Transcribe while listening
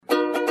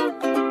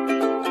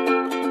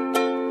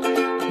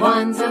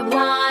One's a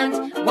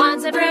blonde,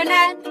 one's a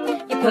brunette.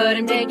 You put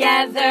them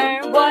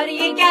together, what do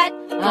you get?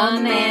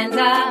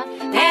 Amanda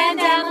and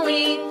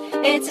Emily.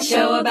 It's a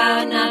show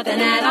about nothing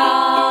at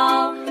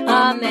all.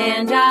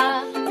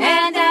 Amanda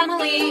and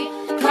Emily.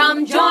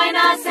 Come join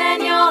us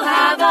and you'll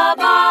have a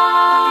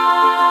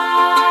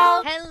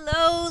ball.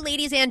 Hello,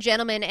 ladies and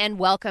gentlemen, and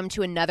welcome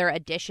to another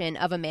edition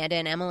of Amanda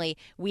and Emily.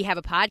 We have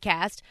a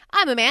podcast.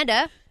 I'm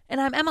Amanda. And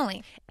I'm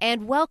Emily.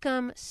 And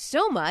welcome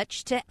so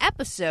much to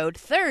episode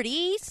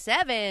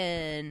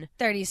 37.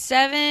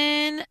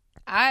 37.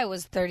 I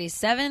was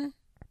 37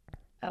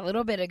 a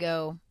little bit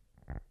ago.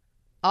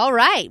 All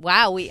right.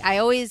 Wow. I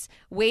always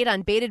wait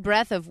on bated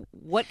breath of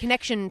what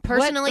connection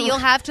personally you'll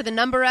have to the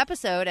number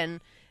episode.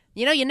 And,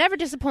 you know, you never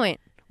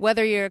disappoint.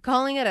 Whether you're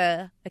calling it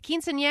a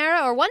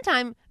quinceañera or one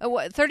time,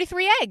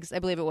 33 eggs, I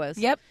believe it was.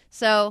 Yep.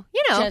 So,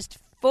 you know. Just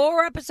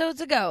 4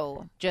 episodes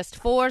ago. Just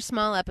 4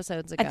 small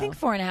episodes ago. I think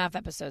 4.5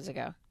 episodes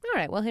ago. All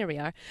right. Well, here we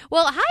are.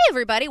 Well, hi,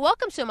 everybody.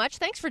 Welcome so much.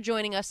 Thanks for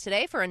joining us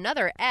today for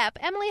another ep.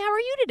 Emily, how are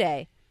you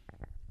today?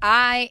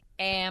 I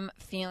am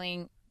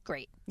feeling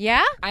great.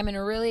 Yeah? I'm in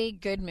a really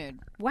good mood.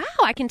 Wow,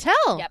 I can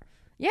tell. Yep.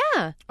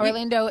 Yeah.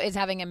 Orlando is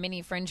having a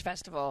mini Fringe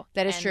festival.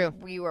 That is true.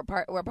 We're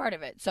part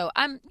of it. So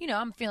I'm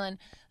feeling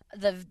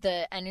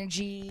the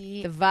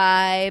energy, the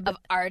vibe of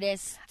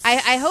artists.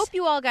 I hope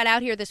you all got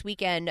out here this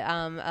weekend,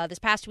 this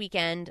past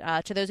weekend.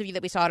 To those of you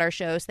that we saw at our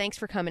shows, thanks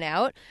for coming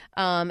out.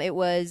 It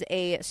was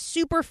a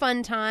super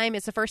fun time.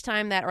 It's the first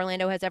time that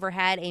Orlando has ever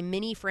had a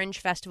mini Fringe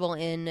festival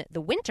in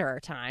the winter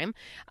time.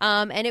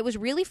 And it was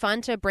really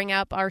fun to bring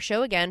up our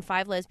show again,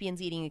 5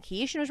 Lesbians Eating a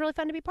Quiche. And it was really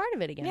fun to be part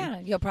of it again. Yeah,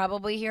 you'll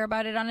probably hear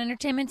about it on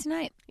Entertainment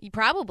Tonight. You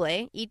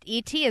probably.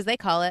 ET, as they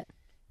call it.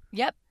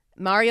 Yep.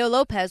 Mario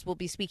Lopez will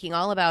be speaking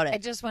all about it. I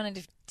just wanted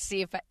to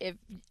see if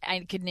I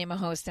could name a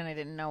host and I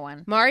didn't know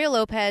one. Mario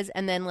Lopez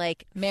and then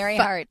like... Mary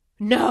Hart.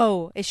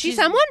 No. Is she's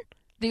someone?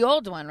 The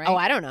old one, right? Oh,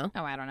 I don't know.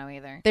 Oh, I don't know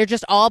either. They're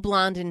just all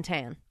blonde and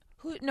tan.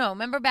 No,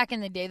 remember back in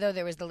the day, though,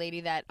 there was the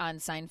lady that on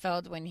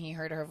Seinfeld, when he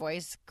heard her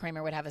voice,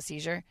 Kramer would have a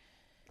seizure?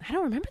 I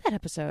don't remember that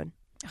episode.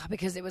 Oh,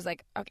 because it was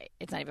like, okay,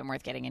 it's not even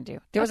worth getting into.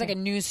 There was like a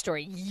news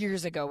story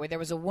years ago where there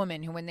was a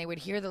woman who, when they would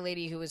hear the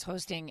lady who was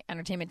hosting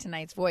Entertainment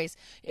Tonight's voice,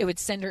 it would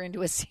send her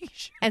into a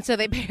seizure. And so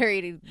they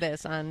parodied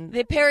this on...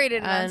 They parodied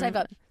it on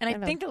Seinfeld. And I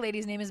think the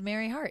lady's name is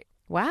Mary Hart.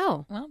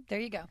 Wow. Well, there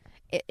you go.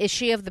 Is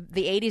she of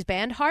the 80s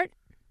band Heart?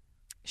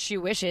 She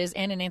wishes.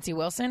 And Nancy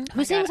Wilson.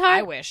 Who sings Heart?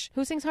 I wish.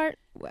 Who sings Heart?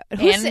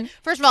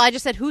 First of all, I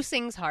just said who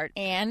sings Heart.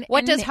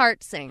 What does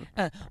Heart sing?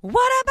 What about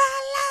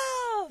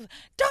love?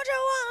 Don't you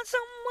want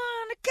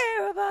someone to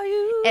care about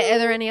you? Are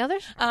there any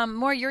others?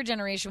 More your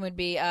generation would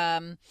be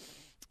I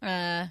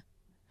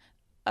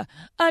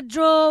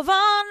drove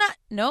on.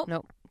 Nope,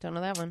 don't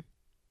know that one.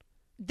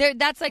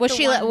 That's like was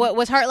she?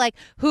 Was Heart like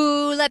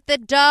who let the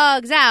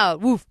dogs out?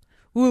 Woof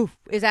woof.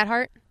 Is that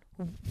Heart?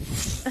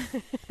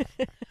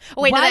 Oh,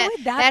 wait, why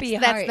would that be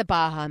Heart? That's the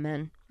Baha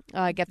Men.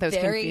 I get those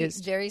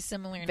confused. Very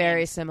similar.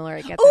 Very names. similar.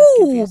 I get those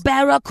confused.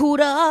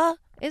 Barracuda.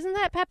 Isn't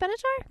that Pat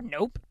Benatar?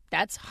 Nope,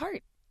 that's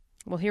Heart.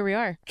 Well, here we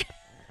are.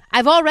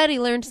 I've already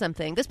learned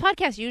something. This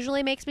podcast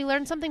usually makes me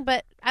learn something,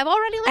 but I've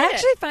already learned it. I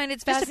actually find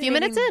it's fascinating just a few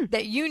minutes in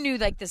that you knew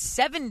like the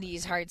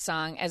 70s Heart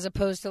song as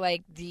opposed to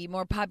like the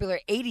more popular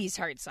 80s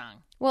Heart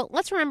song. Well,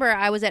 let's remember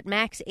I was at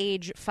max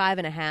age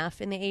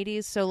 5.5 in the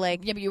 80s, so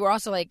like... Yeah, but you were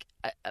also like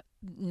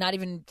not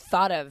even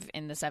thought of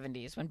in the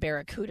 70s when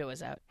Barracuda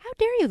was out. How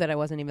dare you that I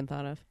wasn't even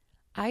thought of?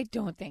 I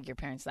don't think your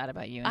parents thought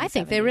about you in I the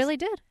think 70s. they really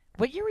did.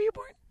 What year were you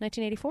born?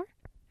 1984.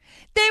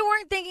 They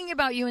weren't thinking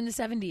about you in the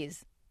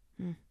 70s.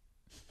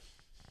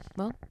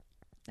 Well,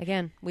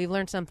 again, we've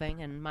learned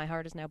something, and my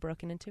heart is now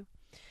broken in two.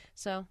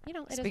 So, you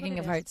know, Speaking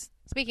of hearts.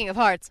 Speaking of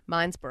hearts,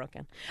 mine's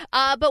broken.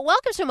 But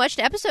welcome so much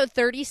to episode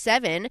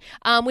 37.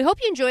 We hope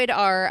you enjoyed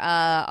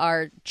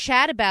our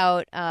chat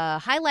about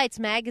Highlights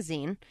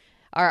Magazine,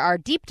 our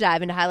deep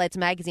dive into Highlights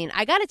Magazine.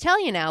 I got to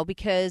tell you now,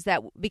 because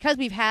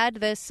we've had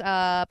this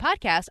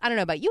podcast, I don't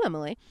know about you,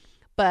 Emily,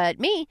 but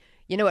me,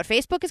 you know what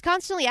Facebook is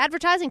constantly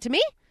advertising to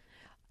me?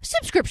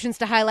 Subscriptions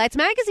to Highlights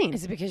Magazine.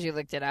 Is it because you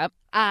looked it up?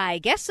 I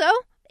guess so.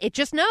 It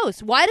just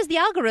knows. Why does the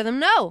algorithm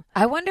know?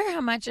 I wonder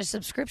how much a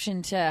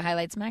subscription to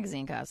Highlights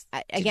Magazine costs.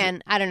 I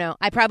don't know.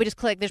 I probably just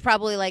clicked. There's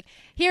probably like,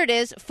 here it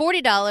is,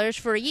 $40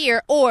 for a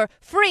year, or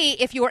free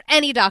if you're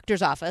any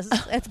doctor's office.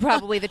 That's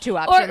probably the two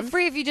options. Or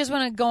free if you just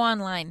want to go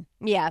online.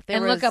 Yeah.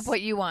 Look up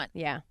what you want.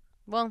 Yeah.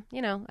 Well,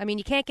 you know, I mean,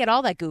 you can't get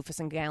all that Goofus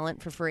and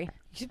Gallant for free.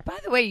 By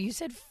the way, you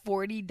said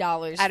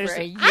 $40 for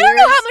a year. I don't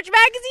know how much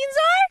magazines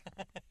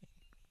are.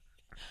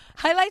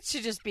 Highlights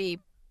should just be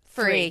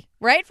free,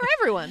 right? For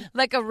everyone.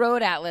 Like a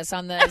road atlas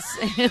on this.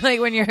 Like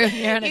when you're you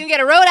can get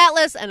a road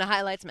atlas and a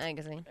Highlights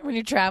Magazine when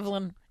you're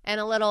traveling, and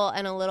a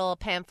little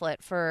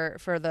pamphlet for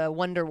the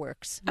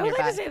Wonderworks. I would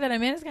like to say that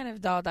Amanda's kind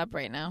of dolled up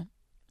right now.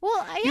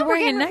 Well, you're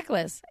wearing a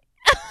necklace,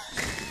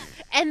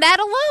 and that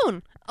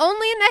alone.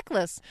 Only a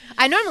necklace.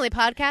 I normally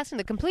podcast in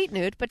the complete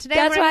nude, but today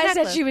that's I'm wearing why a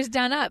necklace. I said she was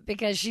done up,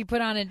 because she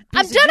put on a piece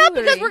I'm of done up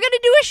jewelry. because we're going to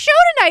do a show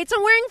tonight, so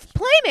I'm wearing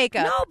play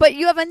makeup. No, but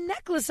you have a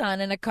necklace on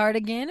and a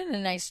cardigan and a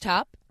nice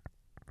top.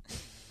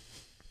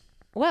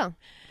 Well,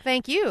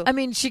 thank you. I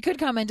mean, she could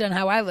comment on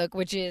how I look,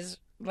 which is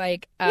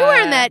like You're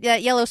wearing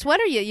that yellow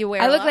sweater you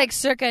wear. I a look lot. like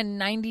circa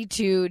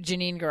 92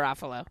 Janine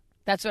Garofalo.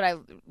 That's what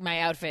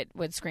my outfit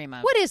would scream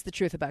of. What is the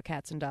truth about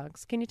cats and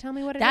dogs? Can you tell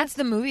me what it is? That's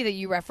the movie that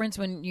you reference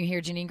when you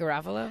hear Janine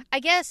Garofalo? I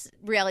guess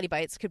Reality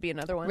Bites could be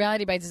another one.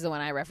 Reality Bites is the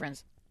one I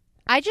reference.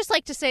 I just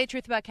like to say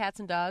truth about cats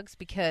and dogs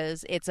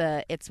because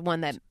it's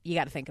one that you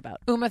got to think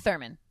about. Uma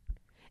Thurman.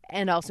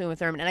 And also Uma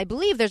Thurman. And I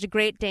believe there's a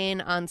Great Dane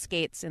on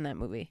skates in that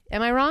movie.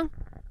 Am I wrong?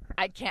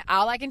 I can't.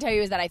 All I can tell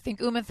you is that I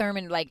think Uma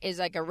Thurman is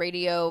like a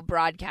radio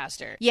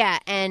broadcaster. Yeah,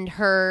 and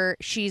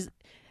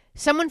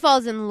someone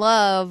falls in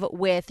love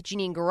with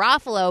Janine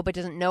Garofalo but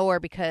doesn't know her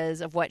because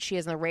of what she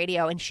is on the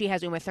radio, and she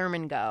has Uma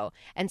Thurman go.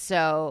 And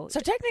so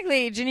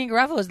technically, Janine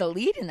Garofalo is the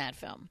lead in that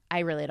film. I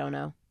really don't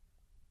know.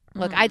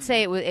 Look, I'd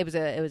say it was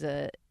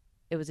a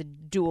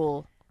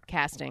dual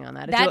casting on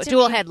that.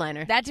 Dual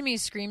headliner. That to me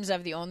screams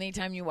of the only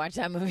time you watch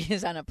that movie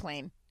is on a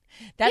plane.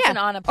 That's an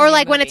on a or plane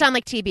like when movie. it's on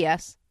like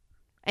TBS.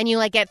 And you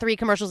like get 3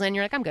 commercials in,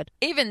 you're like, I'm good.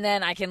 Even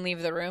then, I can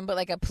leave the room, but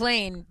like a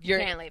plane, you're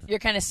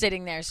kind of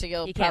sitting there, so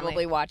you'll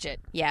probably watch it.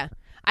 Yeah,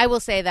 I will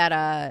say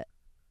that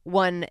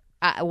one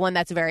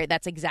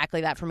that's exactly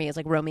that for me is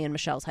like Romeo and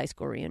Michelle's high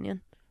school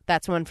reunion.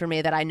 That's one for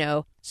me that I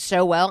know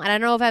so well, and I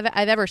don't know if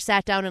I've ever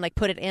sat down and like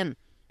put it in.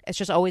 It's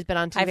just always been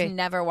on TV. I've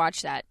never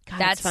watched that. God,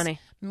 that's funny.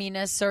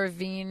 Mira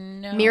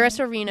Sorvino,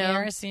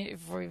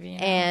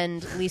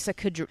 and Lisa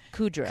Kudrow,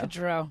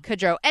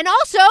 and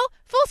also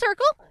full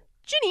circle,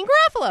 Janine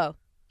Garofalo.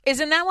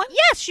 Isn't that one?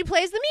 Yes, she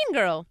plays the mean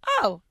girl.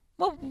 Oh,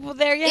 well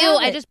there you Ew,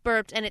 have it. I just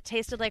burped, and it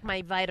tasted like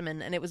my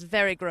vitamin, and it was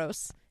very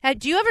gross.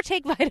 Do you ever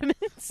take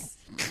vitamins?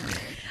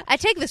 I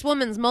take this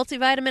woman's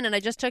multivitamin, and I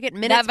just took it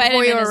minutes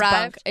before you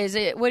arrived. Is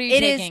it? What are you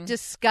taking? It is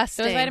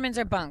disgusting. Those vitamins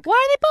are bunk. Why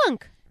are they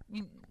bunk?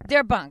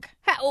 They're bunk.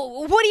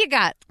 What do you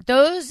got?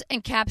 Those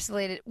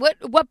encapsulated.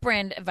 What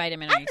brand of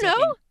vitamin are you taking? I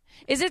don't know.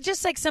 Is it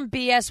just like some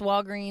BS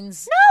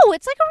Walgreens? No,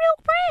 it's like a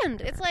real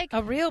brand. It's like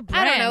a real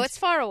brand. I don't know. It's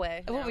far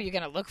away. What, were you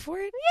going to look for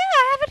it? Yeah,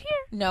 I have it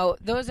here. No,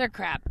 those are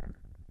crap.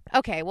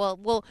 Okay, well,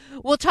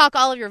 we'll talk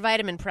all of your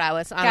vitamin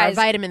prowess on our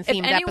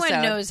vitamin-themed episode. If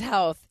anyone knows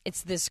health,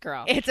 it's this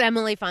girl. It's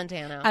Emily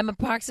Fontano. I'm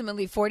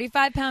approximately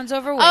 45 pounds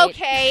overweight.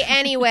 Okay,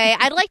 anyway,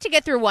 I'd like to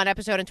get through one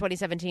episode in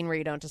 2017 where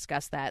you don't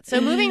discuss that.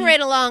 So moving right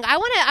along, I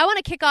want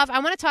to kick off. I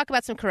want to talk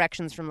about some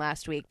corrections from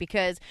last week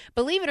because,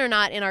 believe it or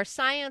not, in our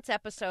science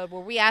episode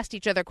where we asked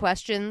each other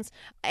questions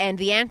and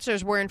the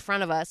answers were in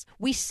front of us,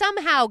 we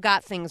somehow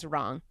got things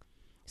wrong.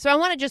 So I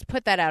want to just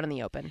put that out in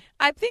the open.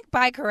 I think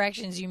by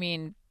corrections you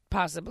mean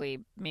possibly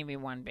maybe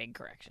one big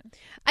correction.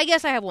 I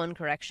guess I have one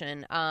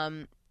correction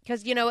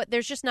because, you know,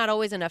 there's just not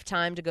always enough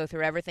time to go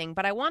through everything.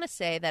 But I want to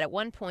say that at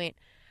one point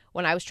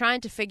when I was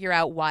trying to figure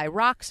out why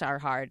rocks are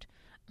hard,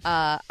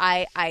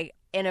 I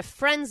in a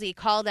frenzy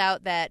called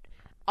out that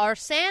are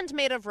sand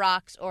made of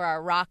rocks or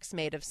are rocks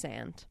made of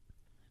sand?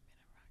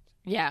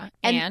 Yeah,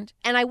 and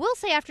I will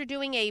say after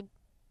doing a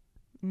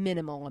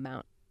minimal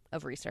amount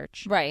of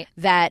research, right,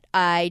 that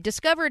I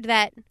discovered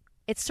that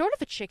it's sort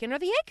of a chicken or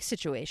the egg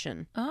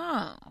situation.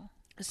 Oh.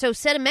 So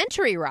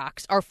sedimentary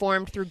rocks are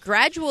formed through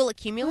gradual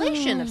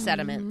accumulation of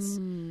sediments.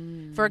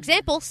 For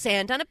example,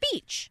 sand on a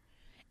beach.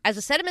 As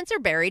the sediments are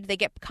buried, they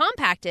get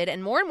compacted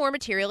and more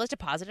material is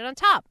deposited on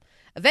top.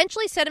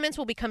 Eventually, sediments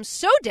will become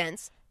so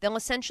dense, they'll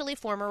essentially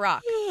form a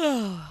rock.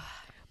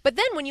 But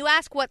then when you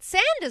ask what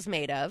sand is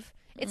made of,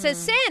 it says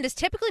sand is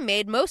typically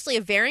made mostly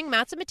of varying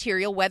amounts of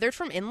material weathered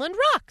from inland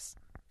rocks.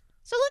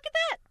 So look at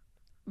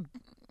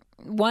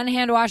that. One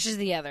hand washes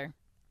the other.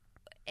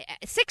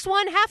 6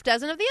 1, half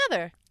dozen of the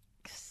other.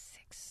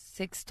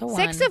 6 to 1.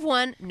 6 of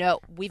one. No,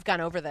 we've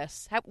gone over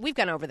this. We've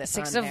gone over this.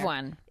 6 of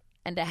one,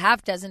 and a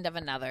half dozen of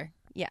another.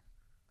 Yeah.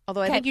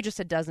 Although I think you just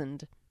said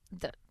dozened.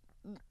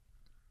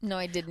 No,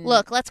 I didn't.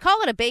 Look, let's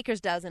call it a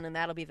baker's dozen, and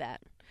that'll be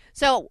that.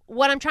 So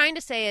what I'm trying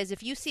to say is,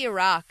 if you see a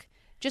rock,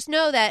 just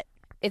know that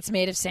it's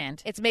made of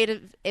sand.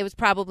 It was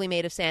probably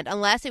made of sand,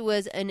 unless it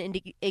was an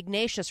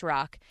igneous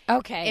rock.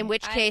 Okay. In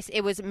which case,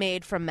 it was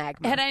made from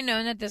magma. Had I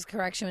known that this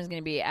correction was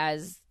going to be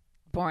as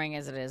boring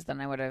as it is, then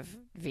I would have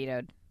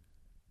vetoed.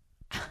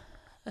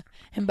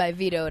 And by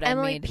vetoed,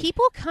 Emily, I mean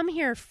people come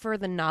here for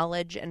the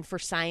knowledge and for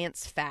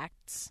science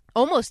facts,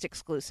 almost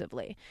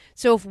exclusively.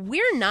 So if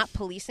we're not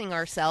policing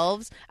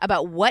ourselves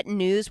about what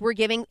news we're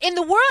giving in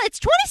the world, it's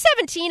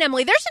 2017,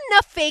 Emily. There's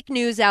enough fake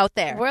news out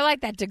there. We're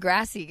like that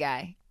Degrassi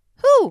guy.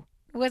 Who?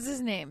 What's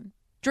his name?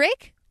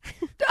 Drake?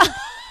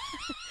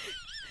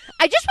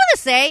 I just want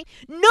to say,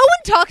 no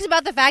one talks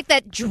about the fact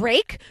that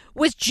Drake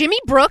was Jimmy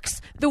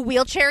Brooks, the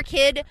wheelchair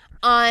kid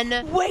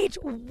on... Wait,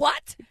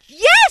 what?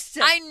 Yes!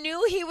 I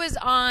knew he was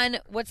on...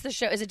 What's the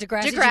show? Is it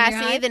Degrassi?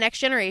 Degrassi, The Next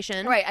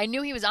Generation. Right, I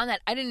knew he was on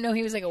that. I didn't know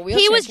he was like a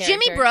wheelchair He was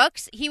character. Jimmy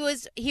Brooks.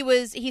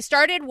 He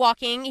started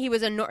walking. He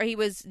was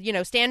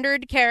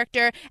standard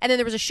character. And then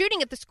there was a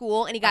shooting at the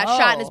school, and he got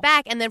shot in his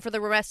back. And then for the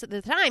rest of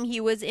the time,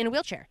 he was in a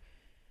wheelchair.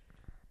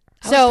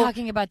 I was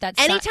talking about that.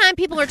 Anytime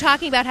people are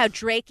talking about how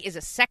Drake is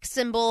a sex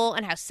symbol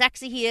and how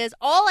sexy he is,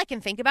 all I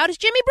can think about is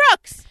Jimmy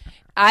Brooks.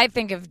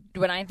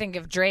 When I think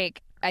of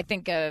Drake, I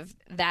think of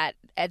that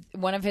at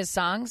one of his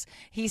songs.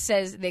 He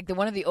says,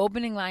 one of the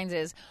opening lines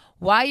is,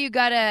 "Why you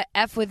gotta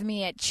F with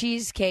me at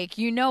Cheesecake?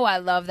 You know I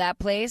love that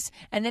place."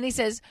 And then he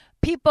says,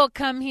 "People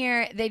come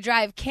here, they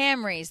drive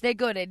Camrys, they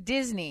go to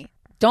Disney."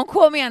 Don't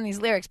quote me on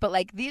these lyrics, but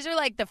like these are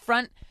like the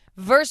front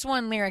verse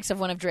 1 lyrics of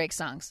one of Drake's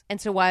songs.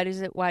 And so why do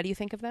you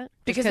think of that?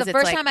 Because the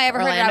first time I ever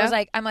heard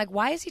it, I'm like,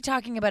 why is he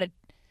talking about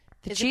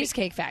the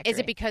Cheesecake Factory? Is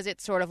it because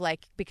it's sort of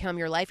like become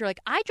your life? You're like,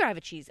 I drive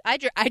a cheesecake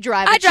factory. I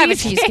drive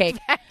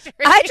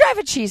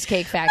a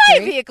Cheesecake Factory.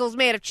 My vehicle's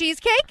made of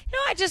cheesecake. No,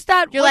 I just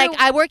thought you're like,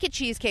 I work at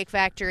Cheesecake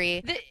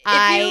Factory.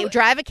 I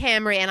drive a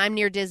Camry and I'm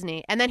near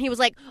Disney. And then he was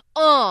like,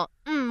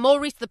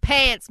 Maurice the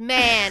Pants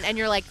Man, and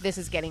you're like, this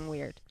is getting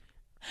weird.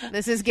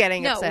 This is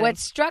getting upsetting. What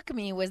struck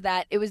me was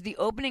that it was the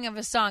opening of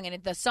a song,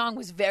 and the song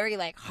was very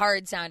like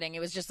hard sounding. It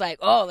was just like,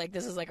 oh, like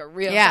this is like a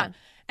real song.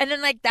 And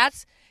then like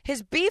that's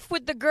his beef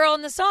with the girl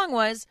in the song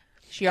was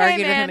she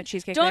argued with him at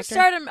Cheesecake Factory. Don't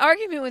start an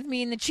argument with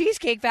me in the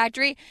Cheesecake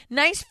Factory.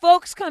 Nice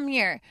folks come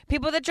here.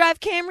 People that drive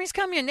Camrys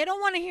come here, and they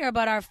don't want to hear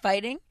about our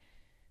fighting.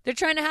 They're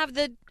trying to have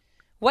the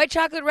white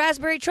chocolate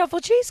raspberry truffle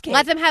cheesecake.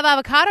 Let them have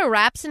avocado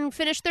wraps and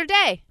finish their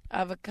day.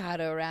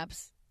 Avocado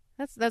wraps.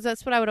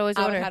 That's what I would always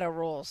order. Avocado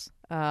rolls.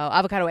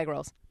 Avocado egg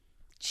rolls.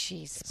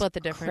 Jeez. Split the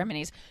difference.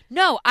 Criminies.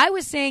 No, I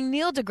was saying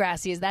Neil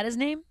deGrasse. Is that his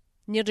name?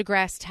 Neil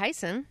deGrasse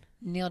Tyson.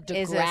 Neil deGrasse.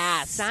 Is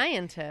a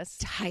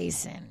scientist.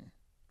 Tyson.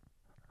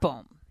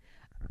 Boom.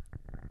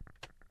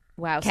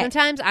 Wow. Kay.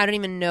 Sometimes I don't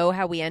even know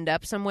how we end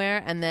up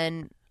somewhere, and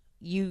then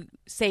you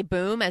say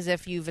boom as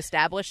if you've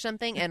established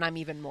something, and I'm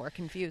even more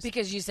confused.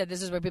 Because you said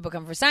this is where people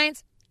come for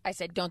science. I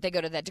said, don't they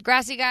go to that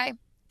Degrassi guy?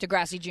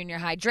 Degrassi Junior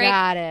High Drake.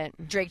 Got it.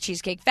 Drake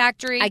Cheesecake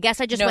Factory. I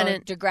guess I just went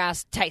in.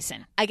 deGrasse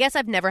Tyson. I guess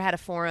I've never had a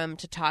forum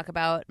to talk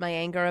about my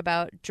anger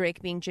about Drake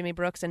being Jimmy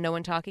Brooks and no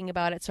one talking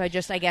about it. So I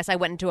guess I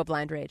went into a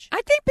blind rage. I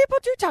think people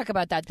do talk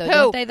about that though, Who?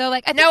 Don't they? Though,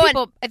 like I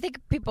think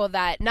people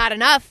that not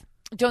enough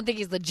don't think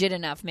he's legit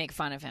enough make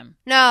fun of him.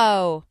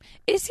 No.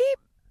 Is he?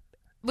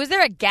 Was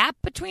there a gap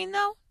between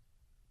though?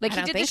 Like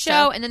he did the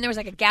show, and then there was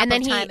like a gap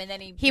of time, and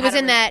then he was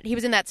in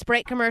that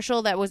Sprite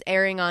commercial that was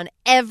airing on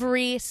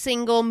every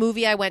single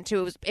movie I went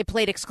to. It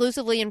played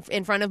exclusively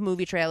in front of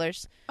movie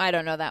trailers. I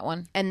don't know that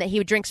one. And that he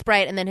would drink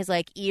Sprite, and then his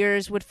like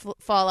ears would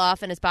fall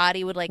off, and his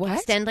body would like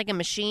extend like a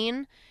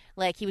machine,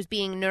 like he was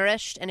being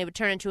nourished, and it would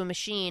turn into a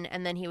machine,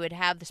 and then he would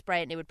have the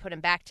Sprite, and it would put him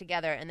back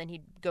together, and then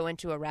he'd go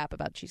into a rap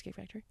about the Cheesecake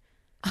Factory.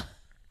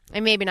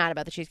 And maybe not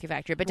about the Cheesecake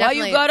Factory, but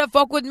definitely. Why you gotta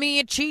fuck with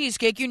me at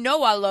Cheesecake? You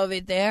know I love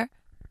it there.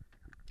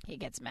 He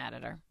gets mad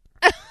at her.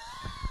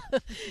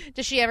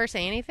 Does she ever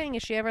say anything?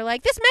 Is she ever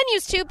like, this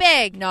menu's too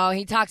big? No,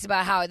 he talks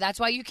about how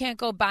that's why you can't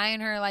go buying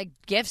her like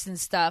gifts and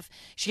stuff.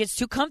 She gets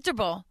too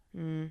comfortable.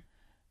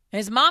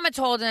 His mama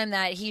told him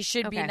that he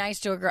should be nice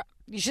to a girl.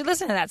 You should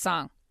listen to that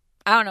song.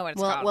 I don't know what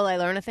it's called. Will I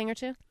learn a thing or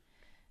two?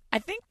 I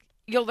think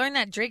you'll learn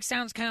that Drake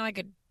sounds kind of like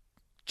a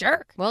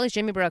jerk. Well, he's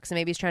Jimmy Brooks, and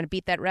maybe he's trying to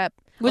beat that rep.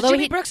 Was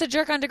Jimmy Brooks a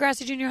jerk on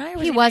Degrassi Junior High? Or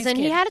was he wasn't.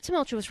 He had a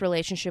tumultuous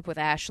relationship with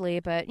Ashley,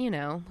 but who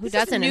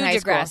doesn't in high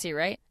school? Degrassi,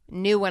 right?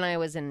 Knew when I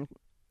was in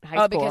high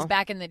school. Oh, because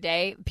back in the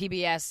day,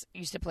 PBS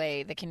used to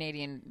play the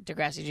Canadian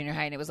Degrassi Junior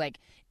High, and it was like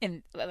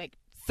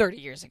 30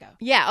 years ago.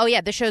 Yeah. Oh, yeah.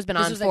 The show's been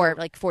on for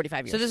like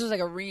 45 years. So this was like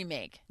a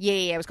remake.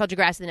 Yeah. It was called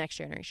Degrassi: The Next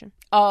Generation.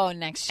 Oh,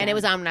 Next Gen. And it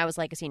was on when I was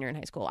like a senior in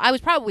high school. I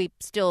was probably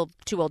still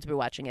too old to be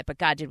watching it, but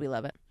God, did we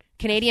love it.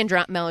 Canadian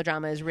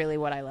melodrama is really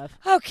what I love.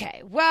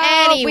 Okay.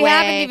 Well, anyway, we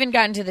haven't even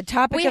gotten to the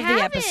topic of the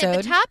episode.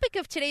 The topic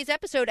of today's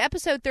episode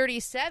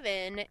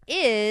 37,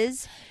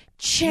 is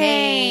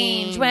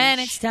change. When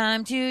it's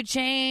time to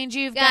change,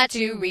 you've got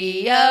to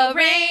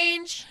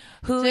rearrange.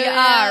 Who you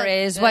are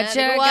is what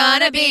you're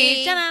gonna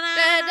be.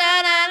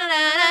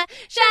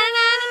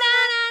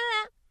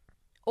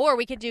 Or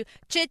we could do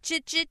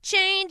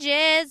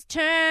changes,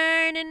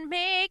 turn and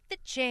make the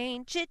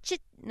change.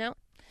 No.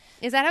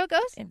 Is that how it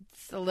goes?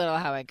 It's a little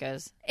how it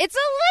goes. It's a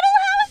little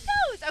how it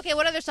goes. Okay,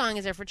 what other song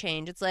is there for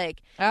change? It's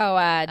like...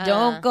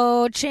 don't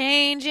go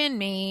changing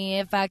me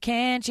if I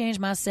can't change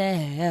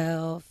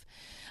myself.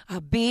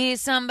 I'll be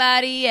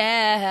somebody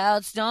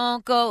else.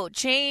 Don't go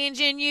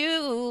changing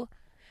you.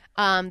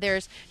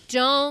 There's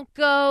don't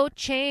go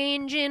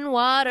changing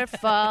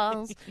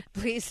waterfalls.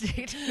 Please,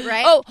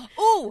 right?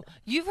 Oh,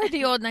 you've heard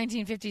the old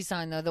 1950s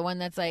song, though. The one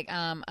that's like,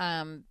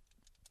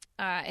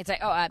 it's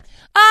like, all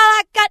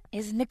I got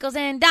is nickels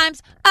and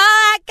dimes. All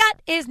I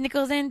got is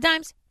nickels and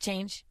dimes.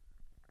 Change.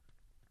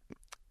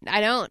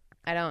 I don't.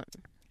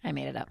 I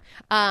made it up.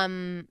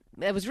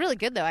 It was really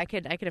good though. I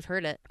could have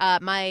heard it.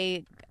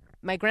 My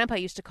grandpa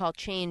used to call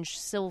change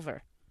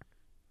silver.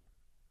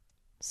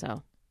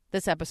 So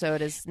this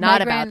episode is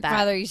not about that.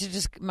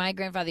 My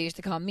grandfather used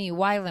to call me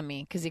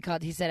Wilamy because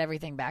he said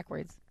everything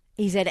backwards.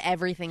 He said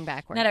everything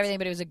backwards. Not everything,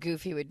 but it was a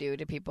goof he would do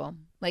to people.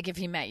 Like if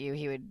he met you,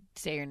 he would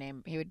say your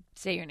name. He would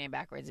say your name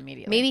backwards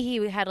immediately. Maybe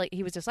he had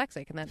he was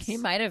dyslexic, and that's he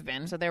might have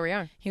been. so. There we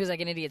are. He was like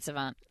an idiot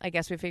savant. I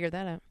guess we figured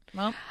that out.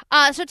 Well,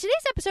 So today's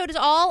episode is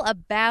all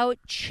about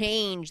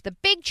change, the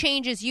big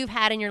changes you've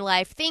had in your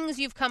life, things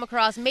you've come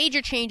across,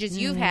 major changes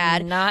you've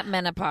had. not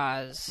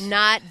menopause.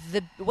 Not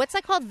the what's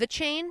that called? The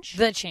change.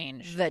 The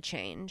change. The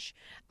change.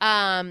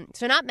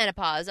 So not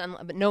menopause.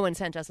 But no one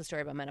sent us a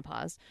story about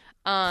menopause.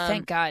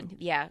 Thank God.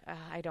 Yeah,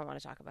 I don't want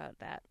to talk about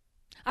that.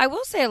 I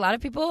will say a lot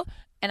of people,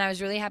 and I was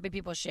really happy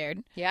people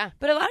shared, Yeah,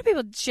 but a lot of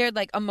people shared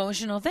like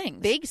emotional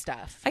things. big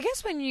stuff. I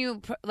guess when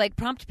you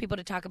prompt people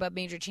to talk about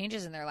major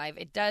changes in their life,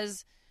 it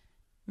does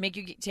make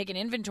you take an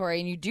inventory,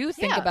 and you do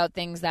think Yeah. about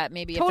things that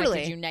maybe Totally.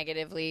 affected you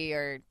negatively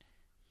or.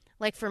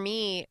 Like for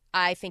me,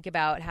 I think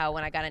about how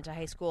when I got into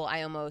high school,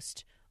 I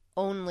almost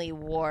only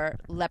wore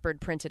leopard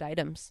printed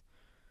items.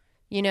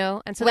 You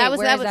know, and so Wait, that was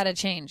where that is was that a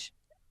change?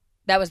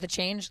 That was the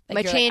change. Like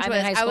my you're change like, I'm in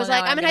was high I school was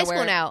now, like I'm in high school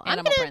wear now.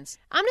 Animal prints.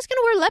 I'm just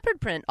gonna wear leopard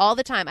print all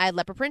the time. I had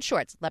leopard print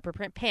shorts, leopard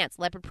print pants,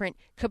 leopard print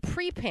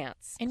capri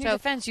pants. In your So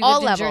defense, you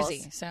all lived in levels.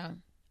 Jersey, so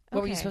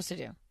what were you Okay. supposed to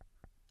do?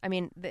 I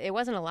mean, it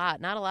wasn't a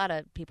lot. Not a lot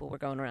of people were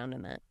going around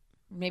in that.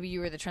 Maybe you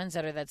were the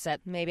trendsetter that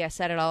set Maybe I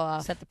set it all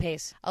off. the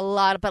pace. A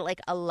lot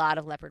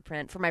of leopard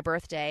print for my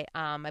birthday.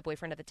 My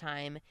boyfriend at the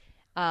time,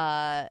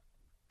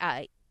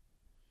 I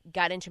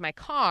got into my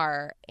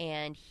car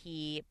and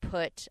he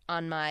put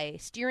on my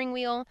steering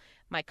wheel,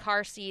 my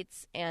car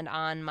seats, and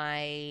on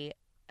my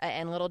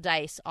and little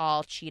dice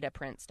all cheetah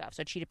print stuff.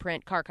 So cheetah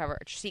print car cover,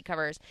 seat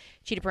covers,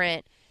 cheetah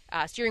print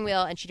steering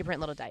wheel, and cheetah print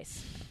little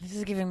dice. This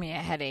is giving me a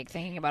headache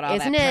thinking about all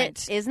Isn't that it?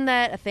 print. Isn't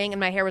that a thing? And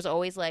my hair was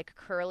always like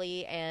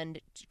curly and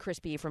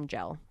crispy from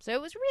gel. So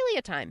it was really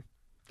a time.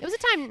 It was a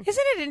time.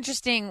 Isn't it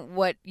interesting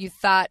what you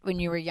thought when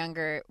you were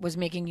younger was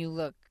making you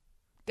look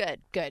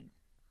Good. good?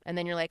 And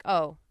then you're like,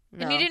 oh,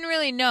 no. And you didn't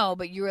really know,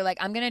 but you were like,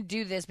 I'm going to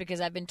do this because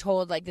I've been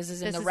told like this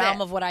is in This the is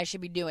realm it. of what I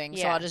should be doing,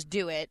 so Yeah. I'll just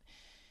do it.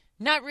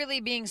 Not really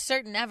being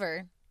certain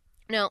ever.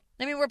 No.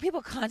 I mean, were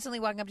people constantly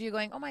walking up to you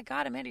going, oh my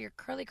God, Amanda, your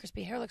curly,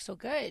 crispy hair looks so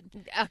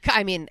good?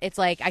 I mean, it's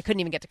like I couldn't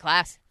even get to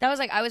class. That was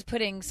like I was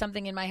putting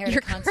something in my hair.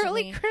 Your to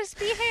constantly... curly,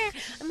 crispy hair.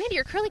 Amanda,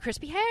 your curly,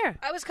 crispy hair.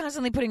 I was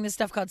constantly putting this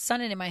stuff called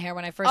Sunnin in my hair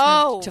when I first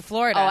Oh. moved to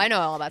Florida. Oh, I know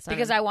all about something.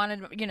 Because I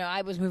wanted,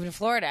 I was moving to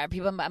Florida.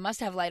 People must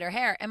have lighter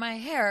hair. And my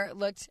hair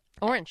looked,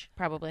 Orange,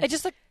 probably. it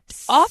just looked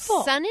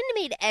awful. Sunnin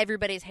made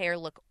everybody's hair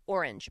look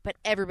orange, but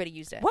everybody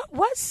used it. What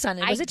was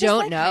Sunnin? I Was it don't just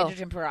like know.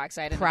 hydrogen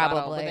peroxide in a bottle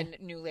Probably. with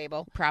a new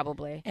label?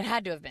 Probably. It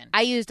had to have been.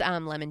 I used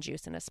lemon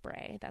juice in a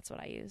spray. That's what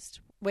I used.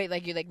 Wait,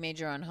 like you made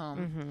your own home?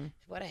 Mm-hmm.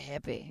 What a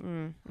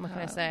hippie. What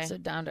can I say? So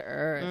down to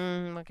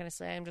earth. What can I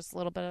say? I'm just a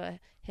little bit of a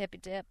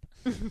hippie dip.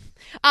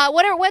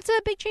 What's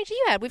a big change that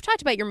you had? We've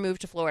talked about your move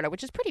to Florida,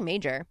 which is pretty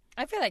major.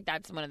 I feel like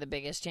that's one of the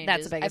biggest changes.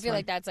 That's the biggest I feel one.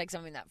 like that's like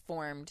something that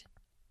formed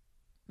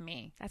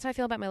me. That's how I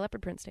feel about my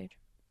leopard print stage.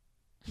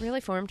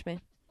 Really formed me.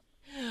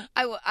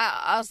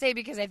 I'll say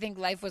because I think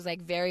life was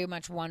like very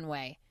much one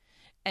way.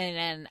 And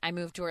then I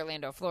moved to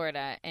Orlando,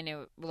 Florida, and it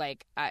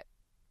like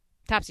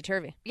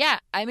Topsy-turvy. yeah,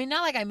 I mean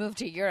not like I moved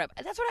to Europe.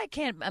 That's what I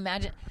can't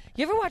imagine.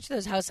 You ever watch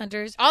those House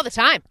Hunters? All the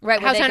time. Right,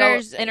 where House they go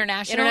Hunters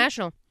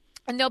international?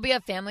 And there'll be a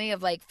family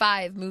of like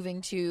 5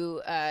 moving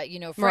to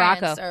France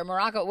Morocco. or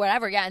Morocco,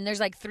 whatever. Yeah, and there's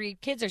like 3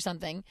 kids or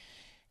something.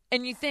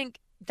 And you think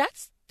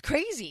that's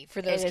crazy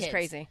for those It kids. is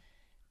crazy.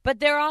 But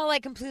they're all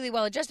like completely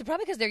well adjusted,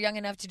 probably because they're young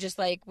enough to just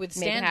like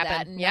withstand happen.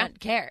 that and Yeah. not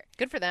care.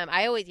 Good for them.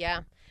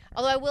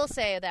 Although I will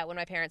say that when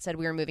my parents said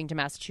we were moving to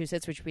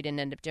Massachusetts, which we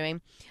didn't end up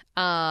doing,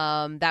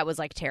 that was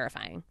like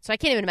terrifying. So I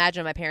can't even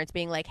imagine my parents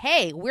being like,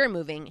 "Hey, we're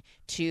moving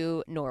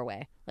to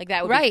Norway." Like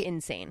that would Right. be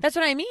insane. That's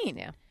what I mean.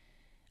 Yeah.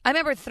 I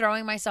remember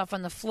throwing myself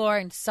on the floor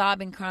and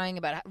sobbing, crying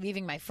about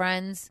leaving my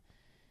friends.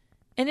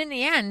 And in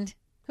the end,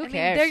 Who I mean,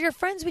 cares? they're your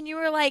friends when you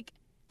were like,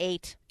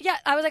 8. yeah,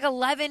 I was like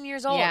 11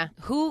 years old. Yeah.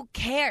 Who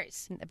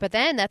cares? But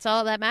then that's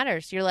all that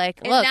matters. You're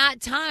like, In look, that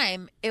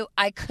time,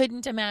 I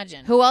couldn't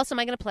imagine. who else am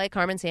I going to play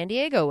Carmen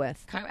Sandiego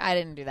with? I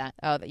didn't do that.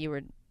 Oh, that you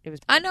were. It was.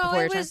 I know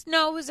before it your was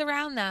it was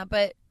around that,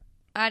 but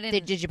I time?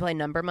 didn't. Did you play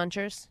Number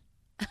Munchers?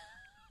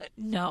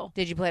 No,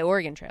 Did you play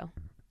Oregon Trail?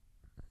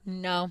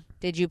 no.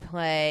 Did you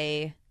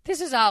play This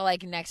is all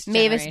like next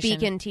Mavis generation.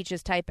 Beacon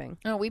Teaches Typing?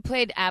 No, we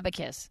played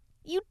abacus.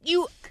 You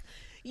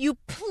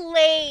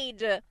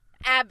played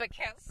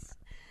abacus.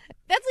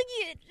 That's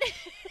like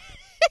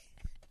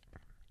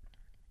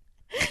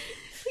you.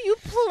 You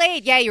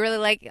played. Yeah, you really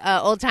like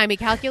old timey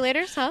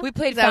calculators, huh? We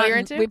played Is that what you're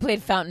fountain. into? We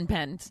played fountain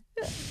pens.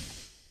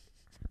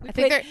 I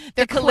think they're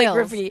the quills.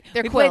 calligraphy.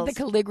 They're we quills. played the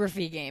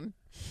calligraphy game.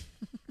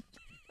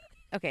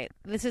 Okay,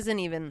 this isn't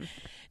even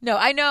No,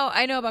 I know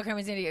about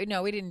Carmen Sandiego.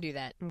 No, we didn't do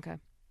that. okay.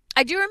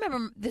 I do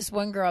remember this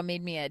one girl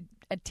made me a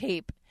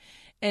tape,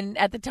 and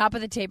at the top of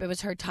the tape, it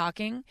was her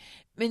talking.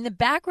 In the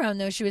background,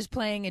 though, she was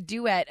playing a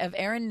duet of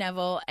Aaron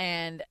Neville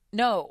and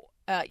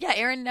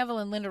Aaron Neville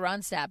and Linda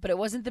Ronstadt, but it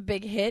wasn't the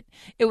big hit.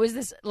 It was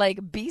this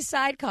like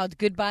B-side called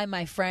 "Goodbye,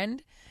 My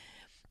Friend,"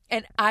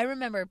 And I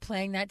remember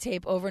playing that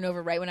tape over and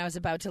over right when I was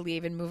about to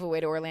leave and move away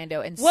to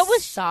Orlando and What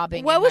was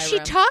sobbing. What in was my she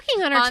room.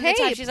 talking on her On tape?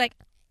 the tape, she's like,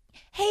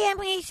 "Hey,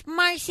 Emily, it's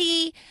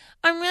Marcy.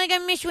 I'm really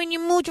going to miss you when you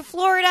move to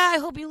Florida. I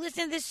hope you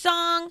listen to this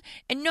song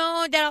and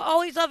know that I'll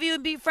always love you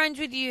and be friends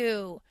with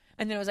you."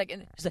 And then it was like,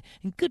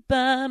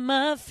 "Goodbye,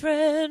 my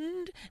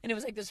friend." And it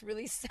was like this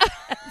really sad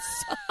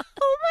song.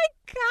 Oh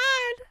my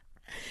God.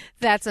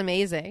 That's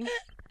amazing.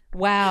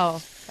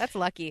 Wow. That's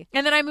lucky.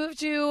 And then I moved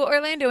to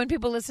Orlando and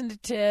people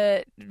listened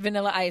to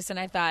Vanilla Ice and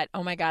I thought,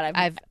 "Oh my God,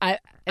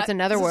 It's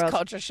another this is world.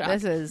 culture shock."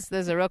 This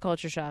is a real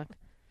culture shock.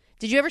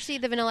 Did you ever see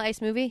the Vanilla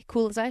Ice movie,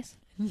 Cool as Ice?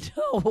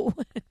 No.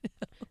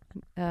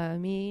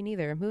 Me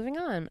neither. Moving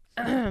on.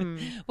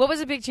 What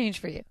was a big change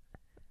for you?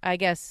 I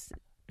guess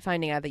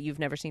finding out that you've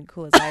never seen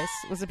Cool as Ice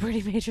was a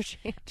pretty major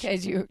change.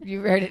 Because you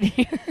heard it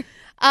here.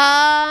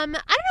 I don't know.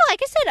 Like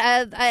I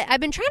said,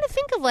 I've been trying to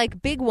think of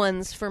like big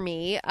ones for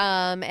me.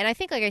 And I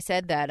think, like I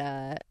said,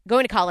 that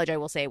going to college, I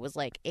will say, was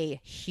like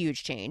a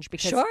huge change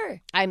because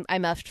Sure. I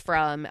moved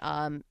from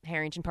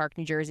Harrington Park,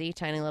 New Jersey,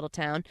 tiny little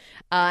town,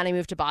 and I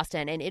moved to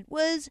Boston, and it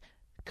was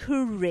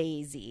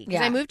crazy because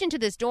Yeah. I moved into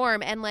this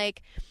dorm and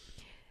like.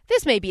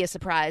 This may be a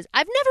surprise.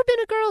 I've never been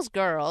a girl's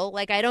girl.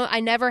 Like I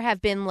never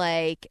have been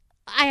like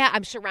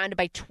I'm surrounded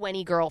by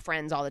 20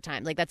 girlfriends all the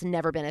time. Like that's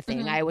never been a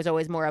thing. I was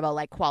always more of a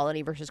like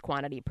quality versus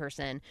quantity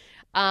person.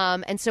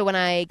 And so when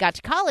I got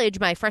to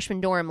college, my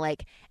freshman dorm,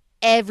 like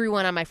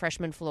everyone on my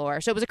freshman floor.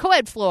 So it was a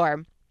co-ed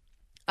floor.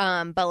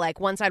 But like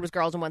one side was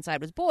girls and one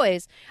side was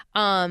boys.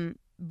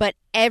 But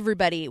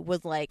everybody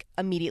was like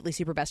immediately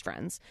super best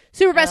friends.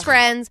 Super best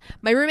friends.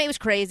 My roommate was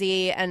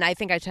crazy, and I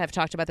think I have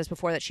talked about this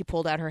before that she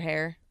pulled out her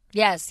hair.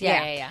 Yes.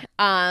 Yeah.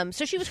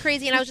 So she was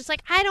crazy, and I was just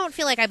like, I don't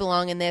feel like I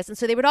belong in this. And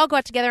so they would all go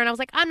out together, and I was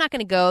like, I'm not going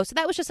to go. So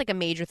that was just like a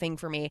major thing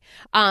for me.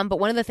 But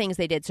one of the things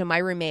they did, so my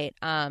roommate,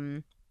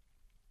 have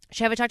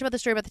I talked about the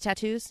story about the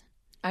tattoos?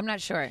 I'm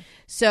not sure.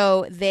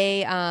 So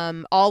they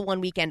all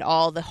one weekend,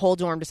 the whole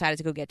dorm decided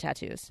to go get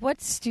tattoos. What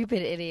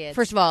stupid idiots.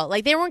 First of all,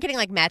 like they weren't getting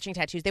like matching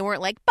tattoos. They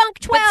weren't like Bunk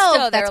 12. But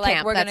still, That's they're like,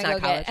 camp. we're That's gonna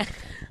not go college.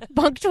 get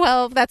Bunk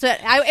 12. That's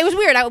what. It was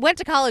weird. I went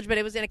to college, but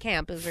it was in a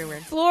camp. It was very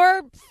weird.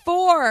 Floor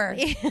 4.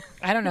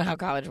 I don't know how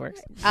college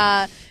works.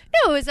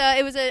 No,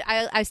 it was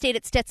I stayed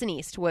at Stetson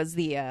East. Was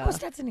the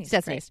Stetson East.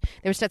 Stetson East.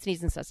 There was Stetson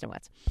East and Stetson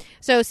West.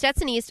 So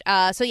Stetson East.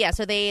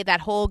 So they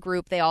that whole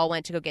group they all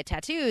went to go get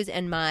tattoos,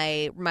 and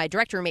my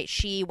direct roommate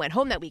she went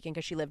home that weekend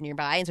because she lived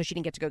nearby, and so she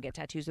didn't get to go get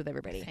tattoos with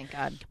everybody. Thank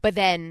God. But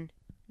then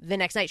the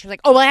next night she was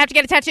like, "Oh well, I have to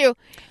get a tattoo,"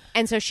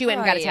 and so she went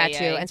and got a yeah,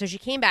 tattoo, yeah. and so she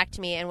came back to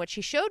me, and what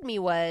she showed me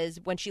was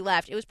when she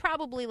left, it was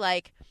probably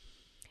like.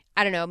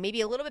 I don't know,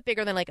 maybe a little bit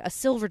bigger than like a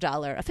silver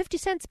dollar, a 50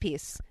 cents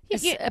piece.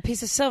 A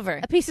piece of silver.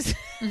 A piece of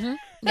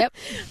Yep.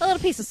 a little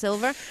piece of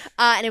silver.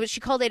 And she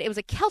called it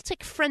a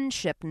Celtic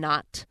friendship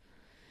knot.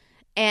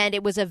 And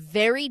it was a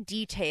very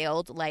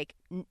detailed like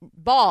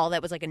ball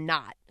that was like a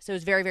knot. So it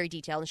was very, very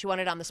detailed. And she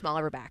wanted it on the small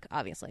of her back,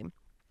 obviously.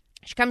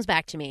 She comes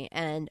back to me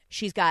and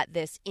she's got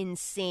this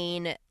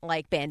insane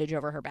like bandage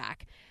over her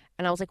back.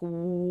 And I was like,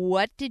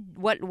 what did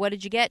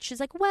you get? She's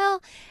like,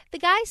 well, the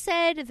guy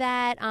said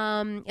that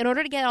in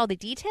order to get all the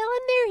detail in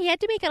there, he had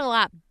to make it a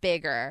lot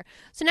bigger.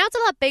 So now it's a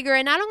lot bigger.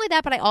 And not only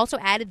that, but I also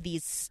added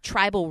these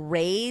tribal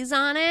rays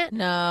on it.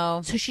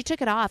 No. So she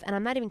took it off. And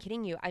I'm not even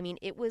kidding you. I mean,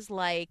 it was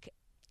like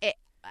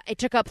it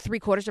took up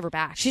 3/4 of her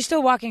back. She's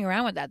still walking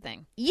around with that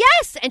thing.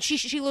 Yes, and she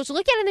was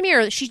looking at it in the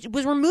mirror. She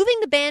was removing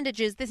the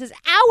bandages. This is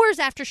hours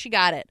after she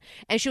got it.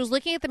 And she was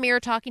looking at the mirror,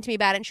 talking to me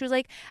about it, and she was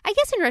like, I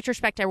guess in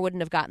retrospect, I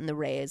wouldn't have gotten the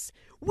raise.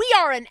 We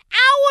are an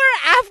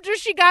hour after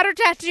she got her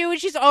tattoo, and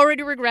she's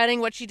already regretting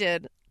what she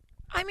did.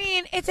 I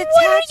mean, it's a What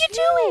tattoo. are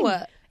you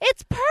doing?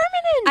 It's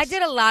permanent. I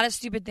did a lot of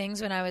stupid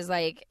things when I was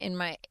like in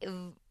my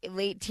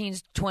late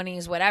teens,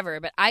 20s, whatever.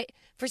 But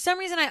for some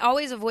reason, I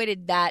always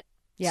avoided that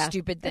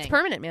stupid thing. It's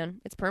permanent, man.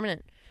 It's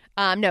permanent.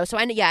 No, so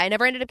I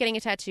never ended up getting a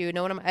tattoo.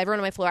 No one, everyone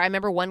on my floor. I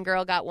remember one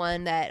girl got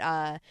one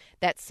that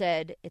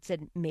said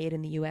 "Made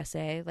in the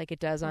USA," like it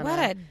does on. What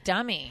a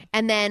dummy!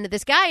 And then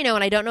this guy,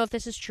 and I don't know if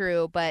this is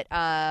true, but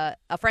a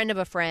friend of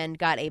a friend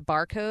got a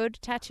barcode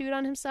tattooed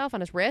on himself on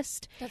his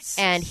wrist,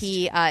 and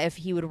he if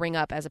he would ring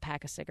up as a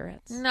pack of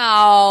cigarettes.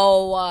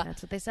 No,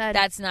 That's what they said.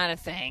 that's not a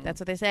thing. That's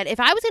what they said.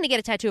 If I was going to get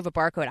a tattoo of a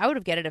barcode, I would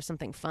have get it of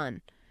something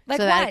fun. Like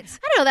so what? That, I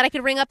don't know, that I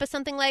could ring up as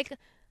something like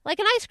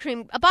an ice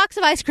cream, a box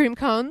of ice cream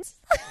cones.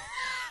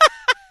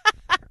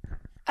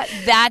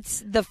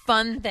 That's the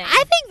fun thing. I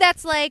think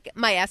that's like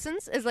my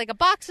essence is like a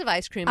box of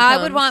ice cream cones.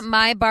 I would want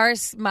my bar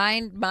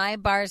scan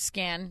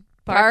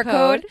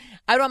barcode.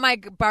 I would want my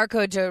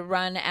barcode to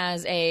run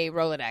as a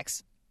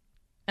Rolodex,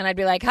 and I'd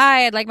be like,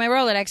 "Hi, I'd like my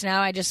Rolodex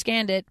now. I just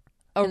scanned it."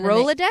 A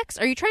Rolodex?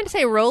 Are you trying to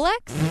say Rolex?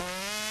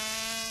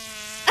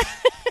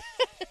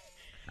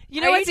 You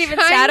know Are what's you even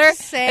trying sadder to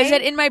say- is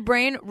that in my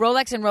brain,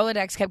 Rolex and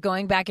Rolodex kept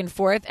going back and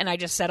forth, and I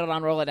just settled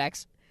on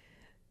Rolodex.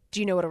 Do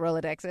you know what a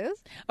Rolodex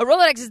is? A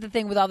Rolodex is the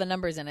thing with all the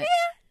numbers in it.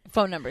 Yeah.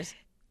 Phone numbers.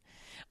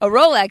 A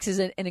Rolex is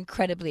an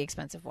incredibly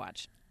expensive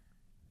watch.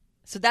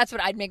 So that's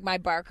what I'd make my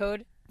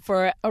barcode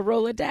for a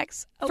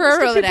Rolodex. For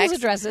a list of people's Rolodex.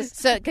 addresses.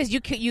 So, because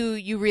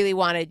you really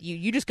wanted,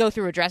 you just go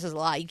through addresses a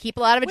lot. You keep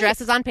a lot of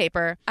addresses on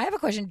paper. I have a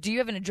question. Do you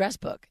have an address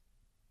book?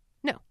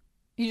 No.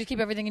 You just keep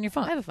everything in your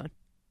phone? I have a phone.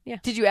 Yeah.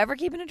 Did you ever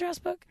keep an address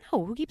book?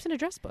 No, who keeps an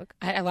address book?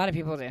 A lot of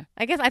people do.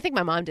 I think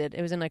my mom did.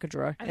 It was in like a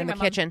drawer in the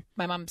kitchen.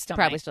 My mom still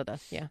Probably might. still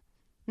does. Yeah.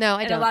 No,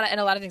 I And don't.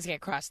 a lot of things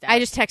get crossed out. I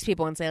just text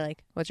people and say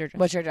like, "What's your address?"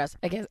 What's your address?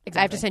 I guess exactly.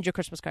 I have to send you a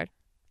Christmas card.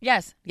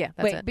 Yes. Yeah,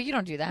 that's Wait, it. but you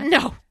don't do that.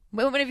 No,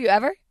 When have you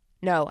ever?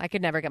 no, I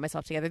could never get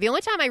myself together. The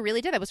only time I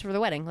really did that was for the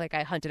wedding. Like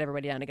I hunted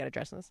everybody down to get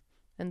addresses,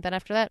 and then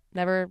after that,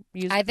 never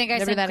used. I think I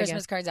never sent did that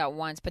Christmas again. cards out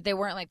once, but they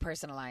weren't like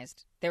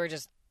personalized. They were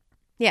just.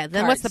 Yeah,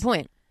 then what's the cards.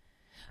 point?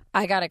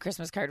 I got a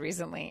Christmas card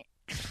recently.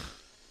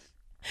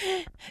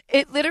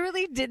 It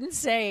literally didn't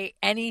say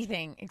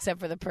anything except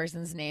for the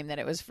person's name that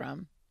it was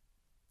from.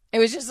 It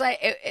was just like,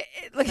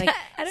 like Like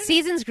I don't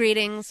season's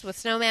greetings with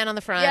snowman on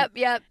the front.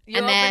 Yep. You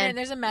And open then it and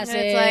there's a message.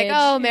 it's like,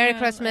 oh, Merry you know,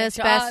 Christmas,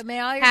 like, best, may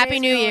all your Happy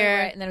days New go Year.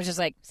 right. And then it was just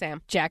like,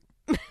 Sam. check.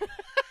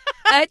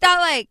 I thought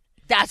like,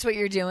 that's what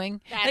you're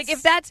doing. Like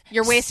if that's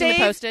You're wasting the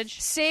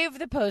postage. Save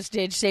the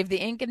postage, save the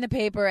ink and the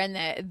paper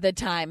and the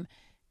time.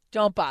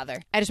 Don't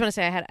bother. I just want to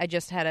say I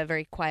just had a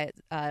very quiet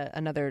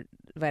another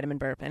vitamin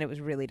burp, and it was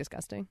really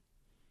disgusting.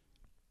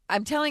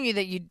 I'm telling you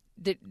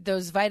that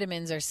those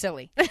vitamins are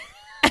silly.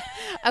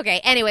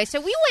 Okay, anyway, so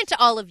we went to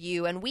all of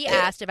you and we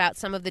asked about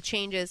some of the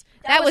changes.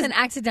 That was an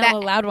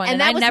accidental loud one, and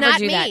that I was never not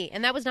do me. that.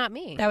 And that was not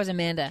me. That was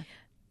Amanda.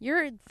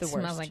 You're the worst.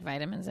 Smells like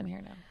vitamins in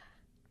here now.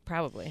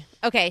 Probably.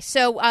 Okay,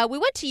 so we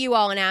went to you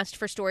all and asked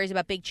for stories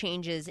about big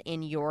changes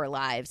in your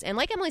lives. And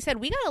like Emily said,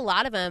 we got a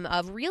lot of them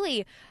of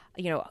really,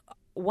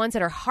 ones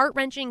that are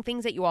heart-wrenching,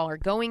 things that you all are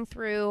going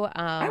through. Which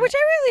I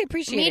really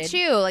appreciate. Me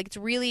too. Like, it's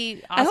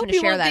really awesome I hope to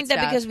you share won't that think stuff.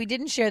 that because we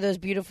didn't share those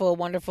beautiful,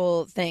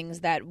 wonderful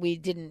things that we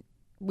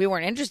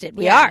weren't interested.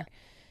 We Yeah. are.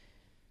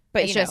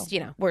 But It's just,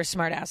 we're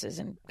smartasses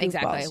and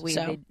Exactly.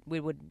 goofballs, We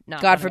would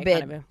not. God wanna make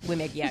fun forbid. of it. We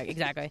make, yeah,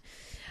 exactly.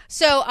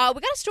 So we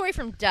got a story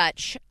from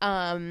Dutch.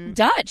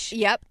 Dutch.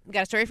 Yep, we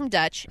got a story from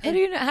Dutch. How do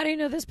you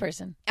know this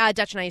person?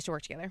 Dutch and I used to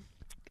work together.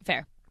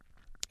 Fair.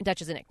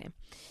 Dutch is a nickname.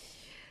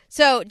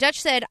 So Dutch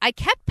said, I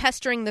kept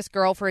pestering this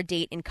girl for a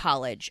date in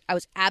college. I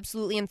was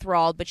absolutely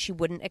enthralled, but she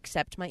wouldn't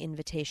accept my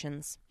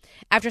invitations.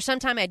 After some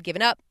time, I had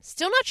given up.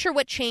 Still not sure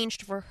what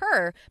changed for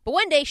her, but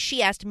one day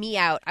she asked me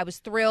out. I was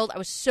thrilled. I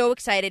was so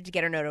excited to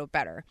get her to know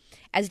better.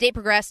 As the date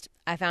progressed,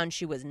 I found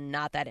she was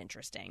not that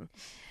interesting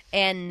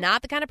and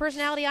not the kind of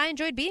personality I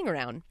enjoyed being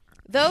around.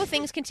 Though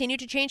things continued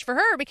to change for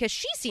her because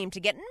she seemed to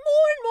get more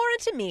and more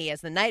into me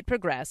as the night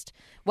progressed.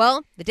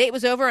 Well, the date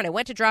was over and I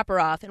went to drop her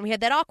off, and we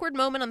had that awkward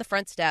moment on the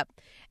front step,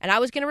 and I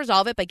was going to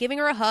resolve it by giving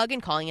her a hug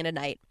and calling it a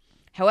night.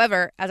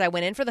 However, as I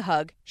went in for the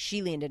hug,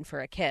 she leaned in for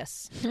a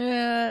kiss.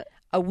 A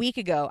week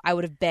ago, I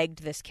would have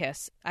begged this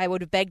kiss. I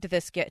would have begged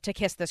to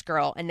kiss this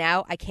girl, and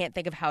now I can't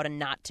think of how to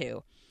not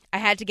to. I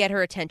had to get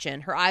her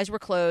attention. Her eyes were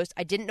closed.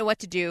 I didn't know what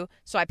to do,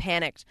 so I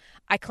panicked.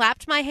 I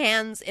clapped my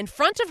hands in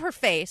front of her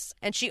face,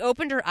 and she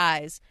opened her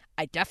eyes.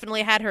 I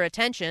definitely had her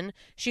attention.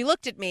 She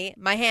looked at me,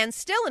 my hands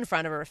still in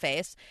front of her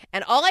face,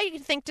 and all I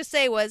could think to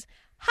say was,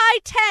 high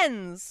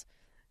tens.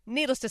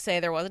 Needless to say,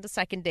 there wasn't a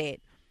second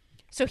date.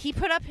 So he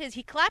clapped his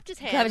hands. Clapped his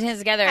hands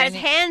together. Had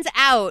his hands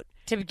out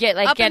to get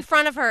in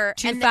front of her.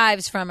 two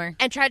fives from her.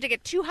 And tried to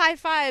get 2 high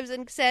fives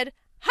and said,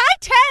 high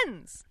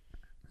tens.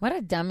 What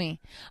a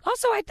dummy.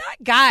 Also, I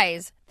thought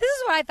guys, this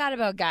is what I thought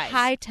about guys.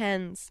 High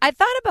tens. I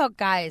thought about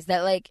guys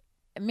that like,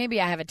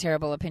 maybe I have a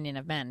terrible opinion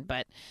of men,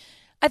 but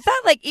I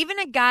thought like even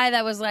a guy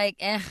that was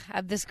like,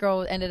 this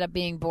girl ended up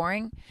being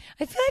boring.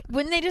 I feel like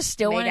wouldn't they just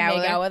still want to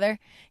make out with her?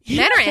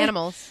 Men are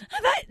animals.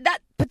 I thought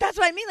but that's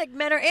what I mean. Like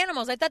men are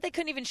animals. I thought they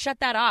couldn't even shut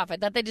that off. I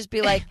thought they'd just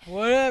be like,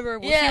 whatever.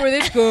 We'll see where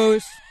this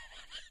goes.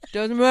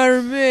 Doesn't matter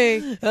to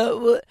me.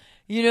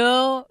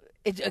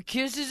 A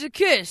kiss is a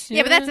kiss.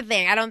 Yeah, but that's the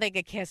thing. I don't think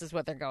a kiss is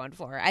what they're going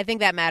for. I think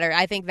that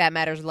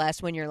matters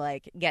less when you're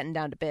like getting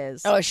down to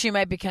biz. Oh, she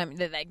might become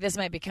like this.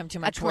 Might become too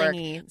much work.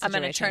 Situation. I'm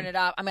going to turn it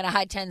off. I'm going to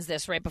high tens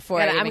this right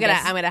before. I'm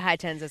gonna high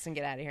tens this and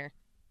get out of here.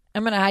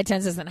 I'm going to high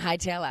tens this and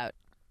hightail out.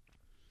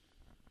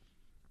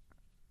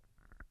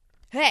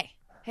 Hey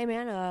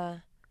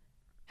man.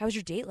 How was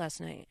your date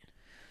last night?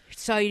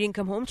 Saw you didn't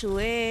come home too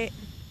late.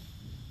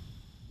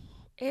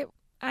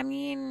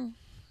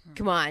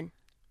 Come on.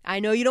 I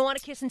know you don't want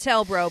to kiss and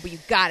tell, bro, but you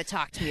got to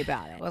talk to me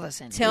about it. Well,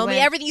 listen. Tell me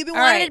everything you've been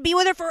wanting to be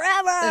with her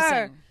forever.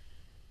 Listen.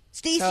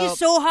 Stacey's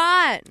so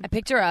hot. I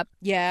picked her up.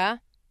 Yeah.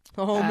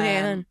 Oh,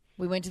 man.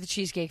 We went to the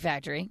Cheesecake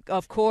Factory.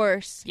 Of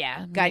course.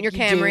 Yeah. Got in your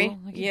Camry.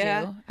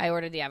 Yeah. I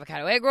ordered the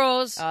avocado egg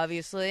rolls.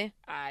 Obviously.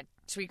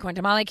 Sweet corn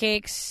tamale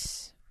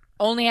cakes.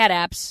 Only had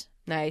apps.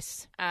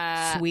 Nice.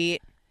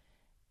 Sweet.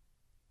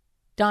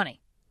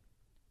 Donnie.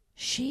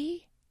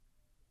 She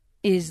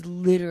is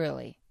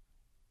literally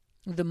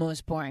the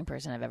most boring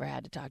person I've ever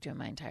had to talk to in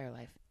my entire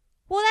life.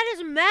 Well, that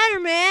doesn't matter,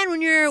 man.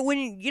 When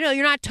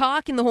you're not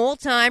talking the whole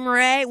time,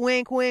 right?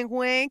 Wink, wink,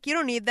 wink. You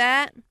don't need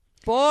that.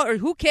 Or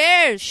who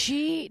cares?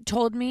 She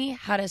told me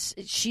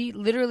she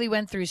literally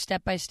went through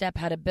step by step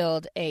how to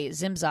build a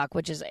Zimzok,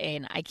 which is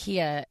an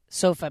IKEA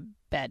sofa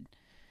bed.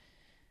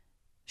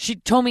 She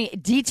told me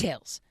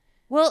details.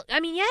 Well, I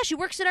mean, yeah, she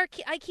works at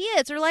IKEA.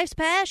 It's her life's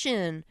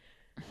passion.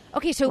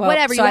 Okay, so Well,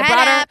 whatever. so You I had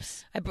brought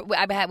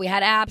her- apps. We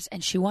had apps,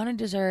 and she wanted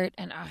dessert,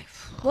 and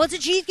Well, it's a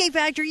Cheesecake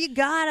Factory. You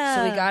gotta.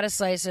 so we got a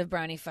slice of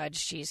brownie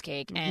fudge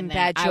cheesecake, and then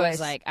bad choice. I was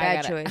like,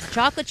 bad choice.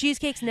 Chocolate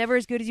cheesecake's never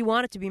as good as you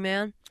want it to be,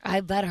 man.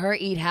 I let her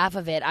eat half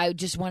of it. I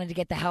just wanted to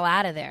get the hell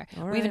out of there.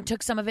 All We even right.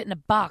 took some of it in a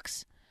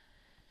box.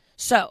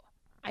 So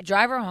I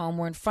drive her home.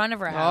 We're in front of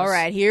her house. All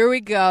right, here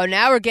we go.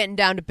 Now we're getting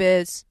down to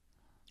biz.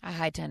 I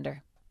high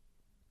tender.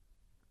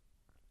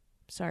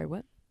 Sorry,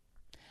 what?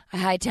 I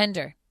high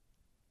tender.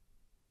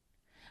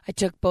 I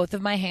took both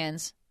of my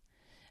hands.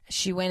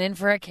 She went in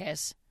for a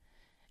kiss,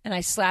 and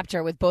I slapped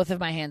her with both of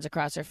my hands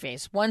across her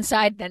face. One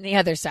side, then the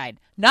other side.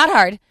 Not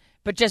hard,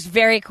 but just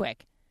very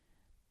quick.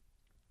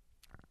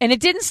 And it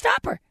didn't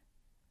stop her.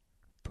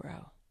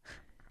 Bro.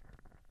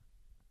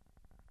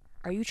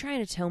 Are you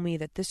trying to tell me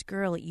that this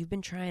girl that you've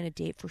been trying to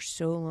date for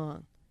so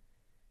long,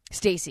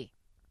 Stacy.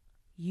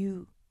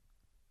 you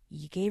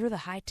gave her the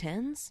high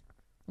tens?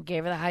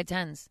 Gave her the high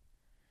tens.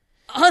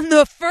 On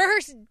the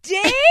first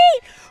date?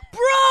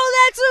 Bro,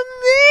 that's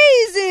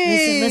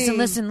amazing!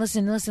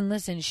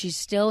 Listen. She's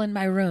still in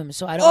my room,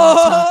 so I don't want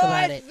to talk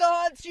about I it.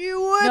 thought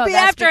you would No, be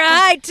that's after a because-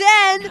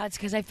 high 10. That's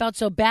because I felt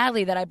so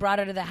badly that I brought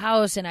her to the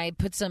house and I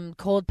put some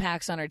cold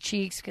packs on her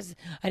cheeks because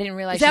I didn't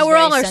realize Is that she's where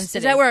very all our sensitive.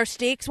 is that where our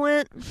steaks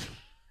went?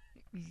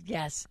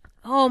 Yes.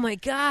 Oh my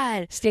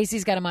god.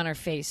 Stacy's got them on her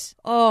face.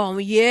 Oh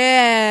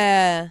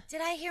yeah. Did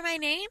I hear my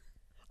name?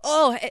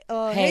 Oh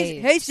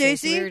hey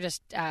Stacy. We were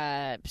just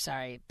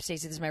sorry,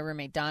 Stacy. This is my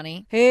roommate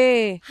Donnie.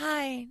 Hey.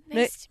 Hi,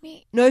 nice to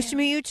meet. Nice to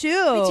meet you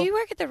too. Wait, do you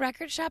work at the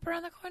record shop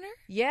around the corner?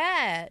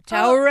 Yeah,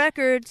 Tower Oh.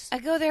 Records. I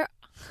go there.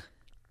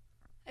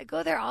 I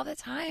go there all the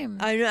time.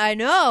 I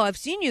know. I've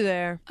seen you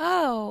there.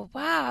 Oh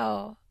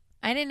wow!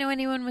 I didn't know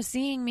anyone was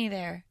seeing me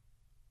there.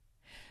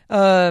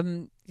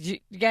 You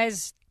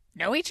guys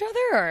know each other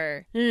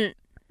or?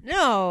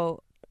 No.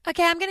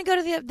 Okay, I'm gonna go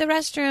to the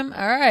restroom.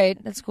 All right,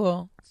 that's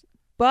cool.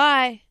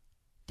 Bye.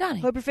 Donnie.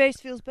 Hope your face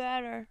feels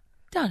better.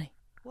 Donnie.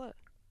 What?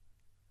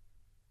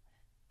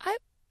 I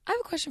have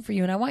a question for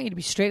you, and I want you to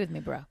be straight with me,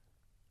 bro.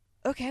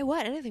 Okay,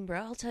 what? Anything, bro.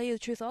 I'll tell you the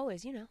truth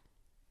always, you know.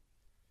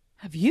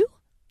 Have you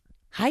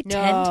high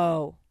tend?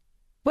 No.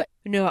 What?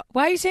 No.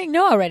 Why are you saying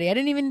no already? I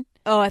didn't even.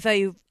 Oh, I thought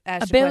you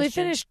asked I your barely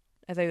question. finished.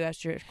 I thought you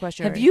asked your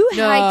question. Have already. you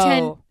No. high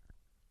tend?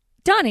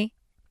 Donnie.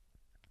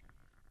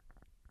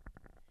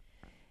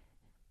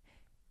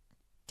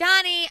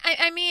 Donnie,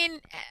 I mean,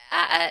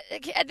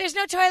 there's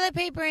no toilet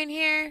paper in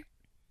here.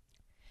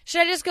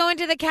 Should I just go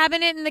into the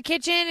cabinet in the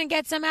kitchen and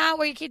get some out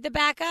where you keep the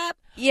backup?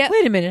 Yeah.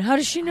 Wait a minute. How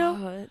does she know?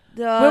 Where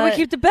Where we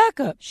keep the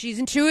backup? She's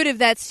intuitive,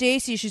 that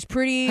Stacy. She's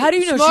pretty How do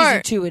you know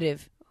smart. she's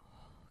intuitive?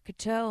 Could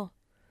tell.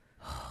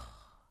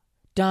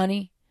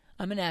 Donnie,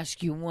 I'm going to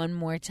ask you one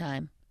more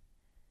time.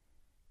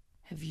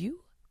 Have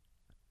you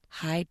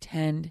high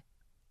tend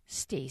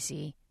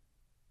Stacy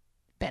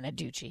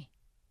Beneducci?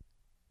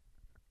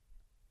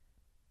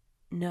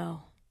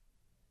 No.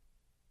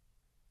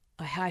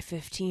 I high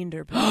 15'd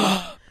her,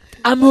 bro.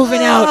 I'm moving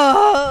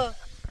out.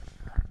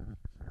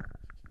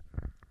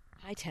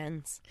 High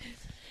 10s.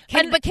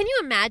 And- But can you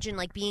imagine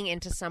like being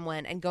into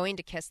someone and going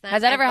to kiss them?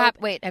 Has that and ever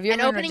happened? Wait, have you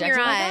And ever been opening your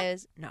rejected like that?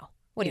 eyes? No.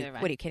 What Neither have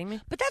I. are you kidding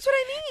me? But that's what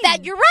I mean.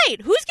 That you're right.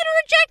 Who's gonna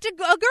reject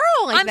a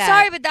girl like I'm that?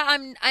 sorry, but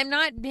I'm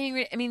not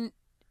being. I mean,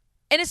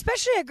 and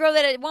especially a girl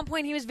that at one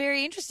point he was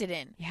very interested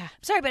in. Yeah.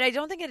 I'm sorry, but I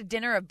don't think at a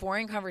dinner a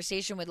boring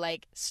conversation would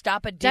like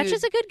stop a dude. Dutch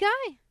is a good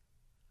guy.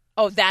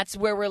 Oh, that's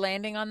where we're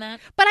landing on that.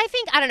 But I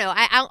think I don't know.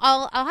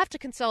 I'll have to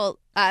consult.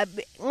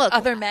 Look,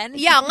 Other men.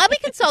 Yeah, let me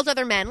consult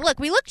other men.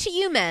 Look, we look to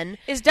you men.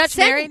 Is Dutch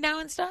Send- married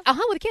now and stuff?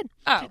 With a kid.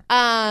 Oh.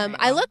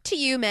 I look to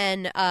you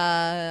men,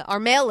 our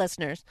male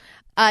listeners.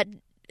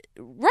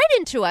 Write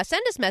into us,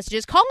 send us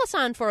messages, call us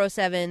on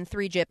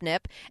 407-3-JIPNIP,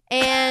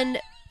 and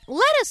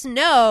let us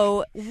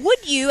know,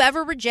 would you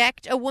ever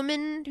reject a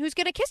woman who's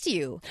going to kiss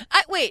you?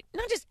 Wait,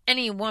 not just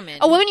any woman.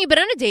 A woman you've been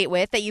on a date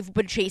with that you've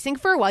been chasing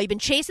for a while. You've been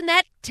chasing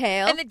that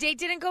tail. And the date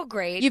didn't go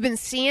great. You've been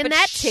seeing but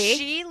that tea.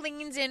 she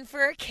leans in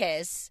for a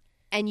kiss.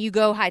 And you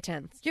go high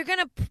 10s. You're going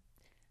to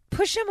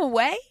push him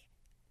away?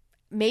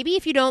 Maybe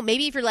if you don't,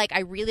 maybe if you're like,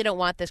 I really don't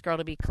want this girl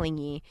to be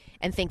clingy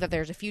and think that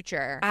there's a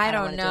future. I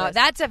don't wanna do know. this.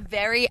 That's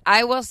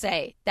I will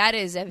say, that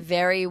is a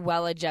very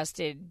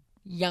well-adjusted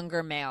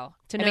younger male.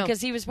 To I mean, know. because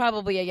he was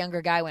probably a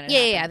younger guy when it Yeah,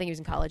 happened. yeah, I think he was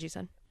in college, you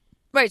said.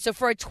 Right, so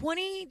for a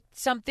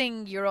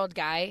 20-something-year-old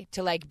guy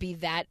to, like, be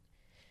that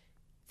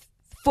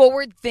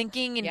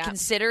forward-thinking and Yeah.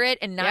 considerate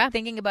and not Yeah.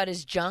 thinking about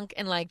his junk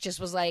and, like, just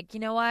was like, you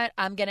know what?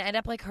 I'm going to end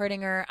up, like,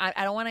 hurting her.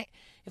 I don't want to...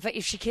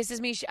 If she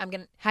kisses me, I'm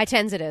going to... High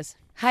 10s it is.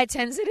 High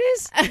tens it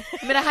is? I'm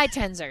going to high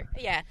tens her.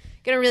 Yeah.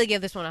 Gonna really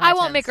give this one a high I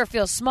won't 10s. make her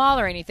feel small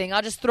or anything.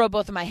 I'll just throw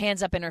both of my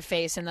hands up in her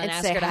face and then And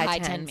ask say her to high high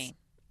 10s. ten me.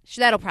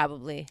 That'll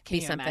probably Can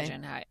be you something.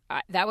 imagine?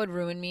 That would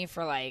ruin me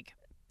for, like...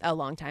 A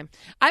long time.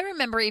 I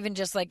remember even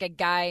just, like, a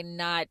guy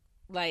not,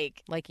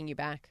 like... Liking you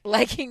back.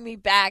 Liking me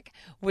back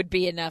would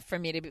be enough for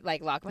me to,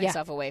 like, lock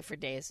myself away for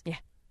days. Yeah.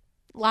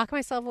 lock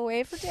myself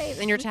away for days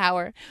in your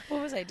tower.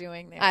 What was I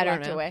doing there? I don't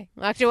Walked know. away.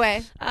 Locked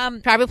away.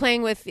 Probably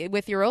playing with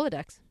your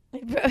Rolodex.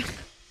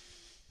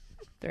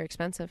 They're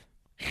expensive.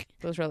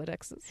 Those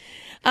Rolodexes.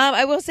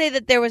 I will say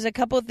that there was a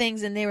couple of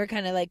things, and they were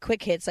kind of like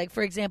quick hits. Like,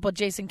 for example,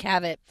 Jason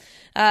Cavett.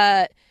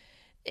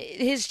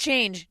 His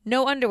change,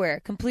 no underwear,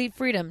 complete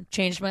freedom,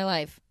 changed my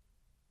life.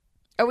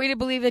 Are we to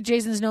believe that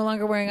Jason's no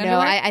longer wearing underwear?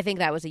 No, I think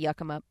that was a yuck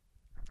him up.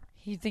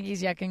 You think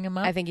he's yucking him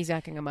up? I think he's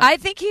yucking him up. I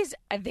think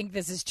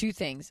this is two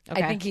things.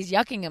 Okay. I think he's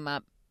yucking him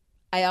up.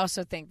 I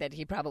also think that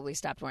he probably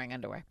stopped wearing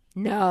underwear.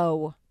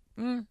 No.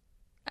 Mm.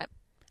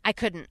 I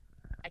couldn't.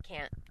 I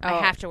can't. Oh.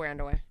 I have to wear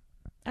underwear.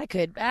 I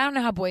could. I don't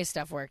know how boys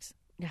stuff works.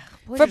 Boys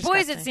For are boys,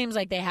 disgusting. it seems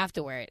like they have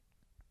to wear it.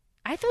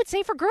 I thought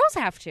say for girls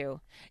have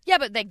to. Yeah,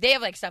 but like they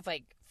have like stuff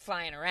like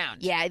flying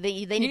around. Yeah, they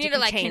you need to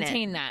like contain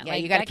contain it. that. Yeah,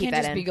 like, you got to that keep can't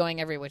that just in. be going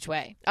every which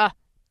way.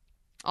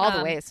 All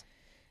the ways.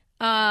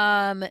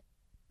 There.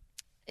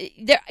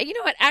 You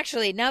know what?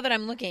 Actually, now that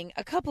I'm looking,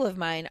 a couple of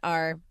mine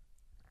are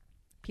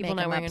People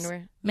not wearing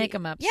underwear. Make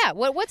 'em ups. Yeah.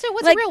 What's a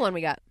Like- real one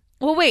we got?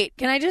 Well, wait.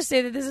 Can I just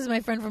say that this is my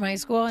friend from high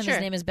school, and Sure.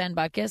 his name is Ben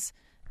Butkus.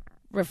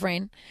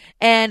 Refrain.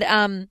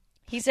 And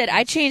he said,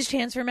 I changed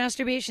hands for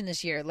masturbation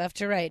this year, left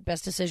to right.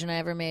 Best decision I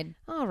ever made.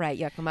 All right,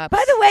 yuck 'em up.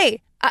 By the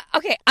way,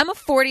 okay, I'm a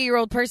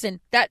 40-year-old person.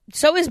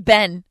 So is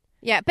Ben.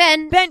 Yeah,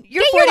 Ben. Ben,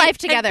 you're get 40, your life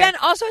together. And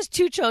Ben also has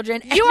 2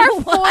 children. You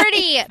are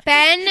 40,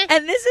 Ben.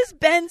 And this is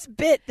Ben's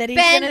bit that he's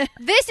Ben, gonna.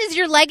 this is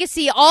your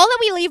legacy. All that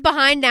we leave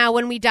behind now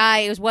when we die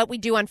is what we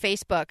do on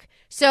Facebook.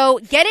 So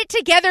get it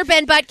together,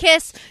 Ben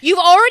Buttkiss. You've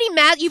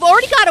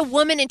already got a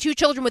woman and 2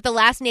 children with the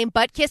last name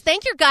Buttkiss.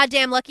 Thank your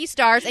goddamn lucky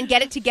stars and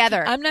get it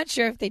together. I'm not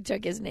sure if they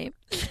took his name.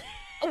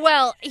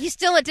 Well,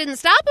 it didn't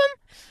stop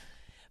him.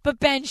 But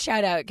Ben,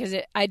 shout out, because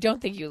I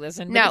don't think you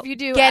listen. But No, if you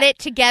do, get it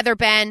together,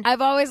 Ben. I've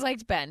always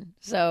liked Ben.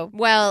 So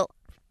Well,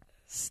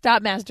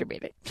 stop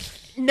masturbating.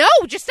 no,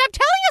 just stop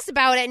telling us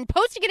about it and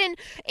posting it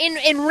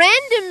in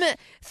random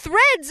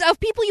threads of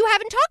people you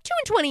haven't talked to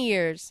in 20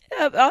 years.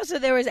 Also,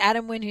 there was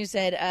Adam Wynn who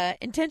said,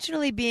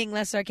 intentionally being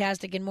less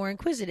sarcastic and more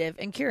inquisitive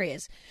and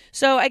curious.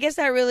 So I guess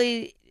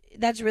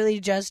that's really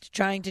just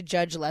trying to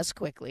judge less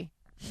quickly.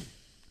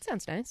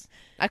 Sounds nice.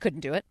 I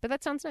couldn't do it, but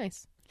that sounds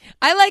nice.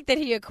 I like that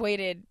he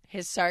equated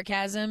his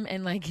sarcasm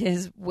and like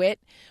his wit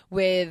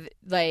with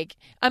like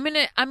I'm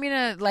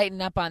gonna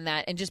lighten up on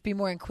that and just be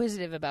more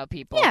inquisitive about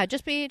people. Yeah,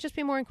 just be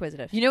more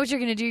inquisitive. You know what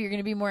you're gonna do? You're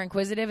gonna be more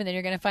inquisitive, and then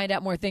you're gonna find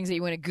out more things that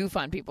you want to goof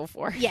on people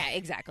for. Yeah,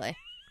 exactly.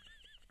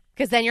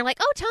 Because then you're like,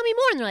 oh, tell me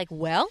more. And they're like,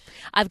 well,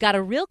 I've got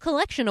a real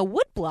collection of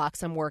wood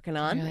blocks I'm working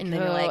on. You're like, and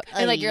then you're like,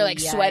 and like you're like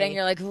 "Ay, sweating. ay.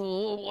 You're like,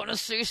 oh, I want to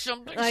say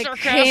something I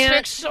sarcastic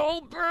can't. so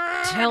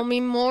bad. Tell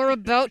me more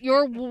about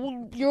your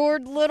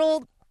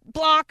little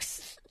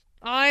blocks.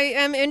 I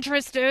am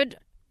interested.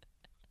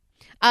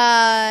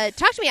 Talk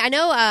to me. I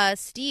know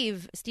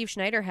Steve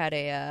Schneider had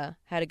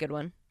a good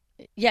one.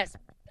 Yes.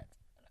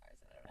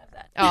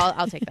 Oh,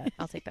 I'll take that.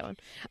 I'll take that one.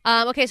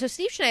 Okay, so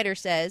Steve Schneider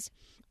says,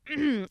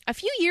 a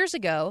few years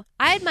ago,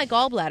 I had my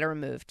gallbladder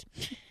removed.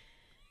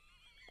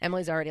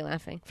 Emily's already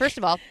laughing. First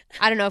of all,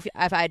 I don't know if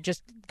I'd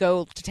just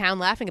go to town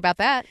laughing about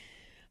that.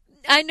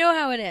 I know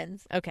how it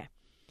ends. Okay.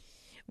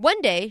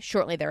 One day,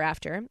 shortly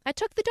thereafter, I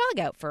took the dog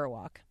out for a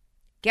walk.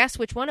 Guess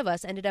which one of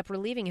us ended up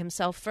relieving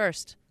himself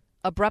first,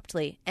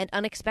 abruptly and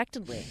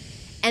unexpectedly,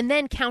 and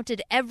then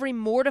counted every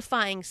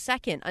mortifying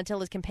second until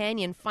his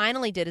companion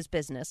finally did his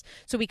business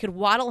so we could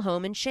waddle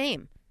home in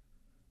shame.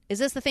 Is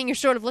this the thing you're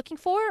sort of looking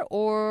for,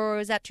 or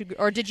is that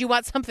or did you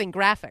want something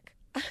graphic?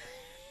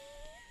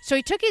 So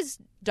he took his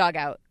dog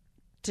out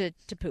to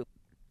poop.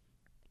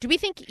 Do we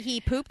think he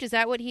pooped? Is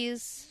that what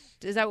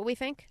we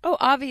think? Oh,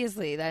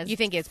 obviously, that's You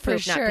think it's for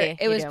poop, sure. not pee?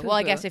 It was You do. poo. Well,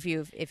 I guess if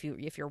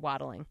you're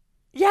waddling,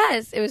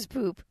 Yes, it was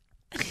poop.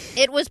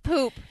 it was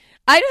poop.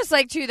 I just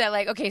like too that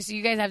like okay, so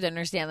you guys have to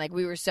understand like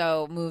we were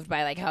so moved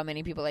by like how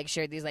many people like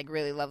shared these like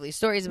really lovely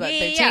stories about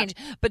their Yeah. change,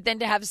 but then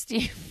to have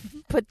Steve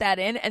put that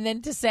in and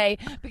then to say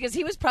because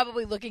he was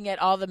probably looking at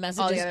all the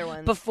messages other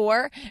ones.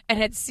 before and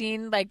had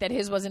seen like that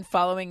his wasn't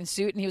following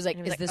suit and he was like,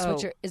 is this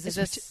what you're is this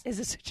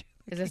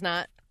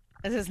not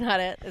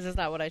it? Is this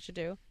not what I should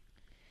do?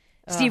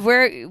 Steve,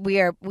 we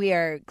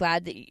are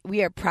glad that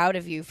we are proud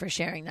of you for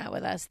sharing that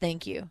with us.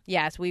 Thank you.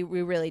 Yes, we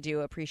really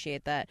do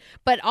appreciate that.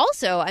 But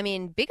also, I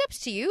mean, big ups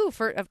to you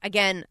for,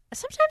 again,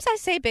 sometimes I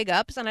say big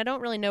ups and I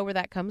don't really know where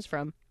that comes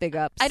from. Big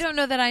ups. I don't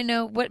know that I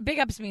know what big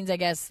ups means, I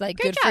guess. Like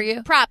Great good job. for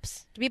you.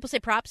 Props. Do people say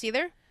props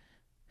either?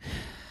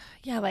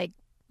 Yeah, like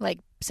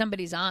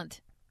somebody's aunt.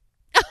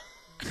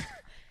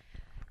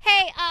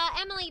 Hey,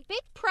 Emily,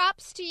 big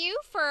props to you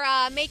for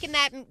making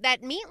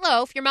that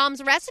meatloaf, your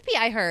mom's recipe,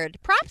 I heard.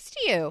 Props to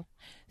you.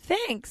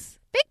 Thanks.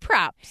 Big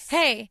props.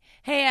 Hey,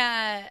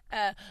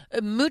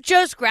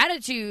 muchos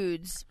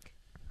gratitudes.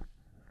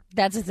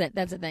 That's a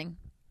thing.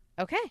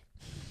 Okay.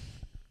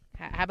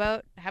 How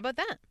about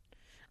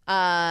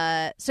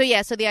that? So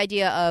the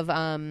idea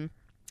of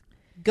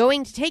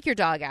going to take your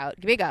dog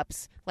out, big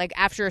ups, like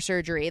after a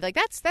surgery, like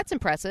that's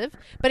impressive.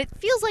 But it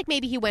feels like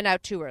maybe he went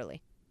out too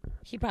early.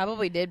 He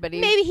probably did, but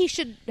Maybe he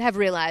should have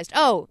realized,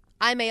 oh,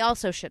 I may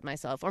also shit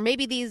myself. Or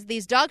maybe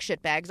these dog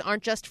shit bags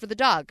aren't just for the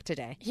dog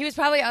today. He was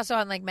probably also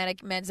on like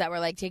meds that were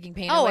like taking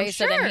pain Oh, away. I'm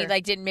So then he sure.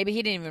 like didn't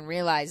even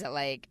realize that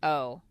like,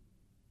 oh,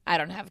 I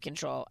don't have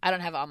control. I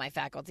don't have all my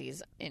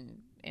faculties in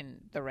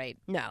the right.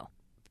 No.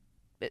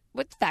 But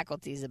what's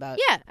faculties about?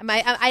 Yeah,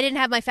 I didn't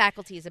have my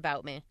faculties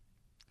about me.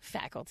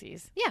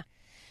 Faculties. Yeah.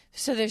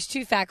 So there's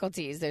two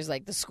faculties. There's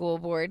like the school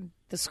board,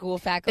 the school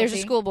faculty. There's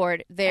a school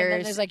board. And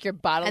then there's like your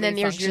bodily and then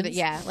there's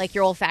functions. like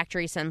your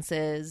olfactory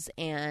senses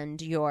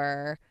and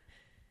your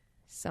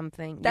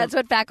something. That's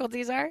what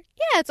faculties are?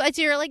 Yeah, it's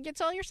your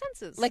it's all your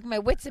senses. Like my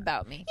wits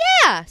about me.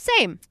 yeah,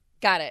 same.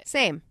 Got it.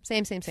 Same.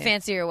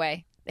 Fancier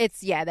way.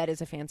 That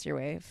is a fancier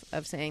way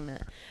of saying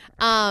that.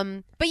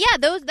 But yeah,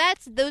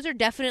 those are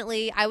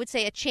definitely, I would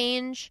say, a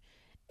change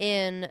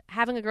in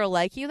having a girl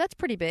like you. That's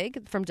pretty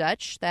big from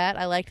Dutch. That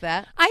I liked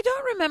that. I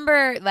don't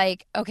remember,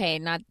 like, okay,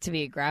 not to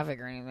be graphic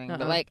or anything,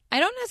 but like, I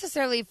don't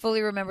necessarily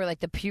fully remember like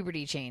the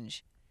puberty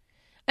change.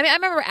 I mean, I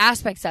remember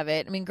aspects of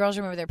it. I mean, girls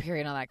remember their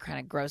period and all that kind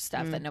of gross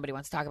stuff that nobody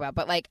wants to talk about.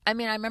 But like, I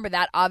mean, I remember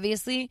that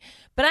obviously,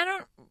 but I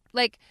don't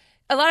like.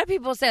 A lot of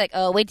people say like,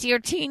 "Oh, wait till your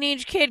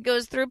teenage kid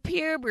goes through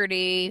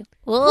puberty."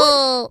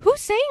 Whoa. Who's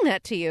saying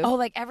that to you? Oh,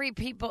 like every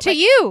people to like,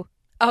 you.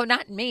 Oh,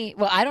 not me.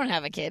 Well, I don't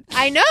have a kid.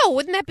 I know.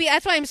 Wouldn't that be?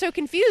 That's why I'm so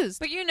confused.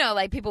 But you know,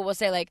 like people will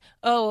say like,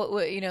 "Oh,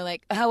 you know,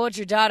 like how old's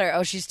your daughter?"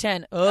 "Oh, she's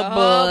 10. Oh,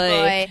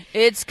 boy.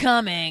 It's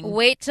coming.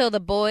 Wait till the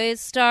boys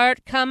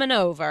start coming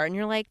over, and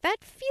you're like, that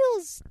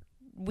feels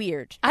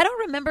weird. I don't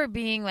remember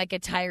being like a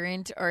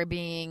tyrant or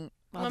being.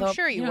 Well, although, I'm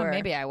sure you know, were.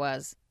 Maybe I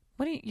was.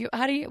 What do you?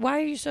 How do you? Why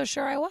are you so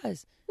sure I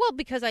was? Well,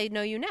 because I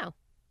know you now.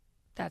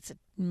 That's a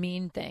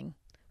mean thing.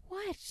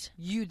 What?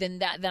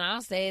 Then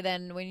I'll say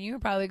then when you were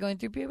probably going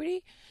through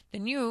puberty,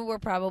 then you were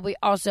probably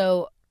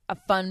also a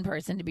fun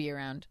person to be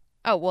around.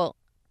 Oh well,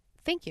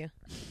 thank you.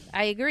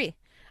 I agree.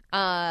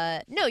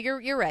 No,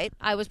 you're right.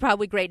 I was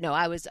probably great. No,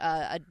 I was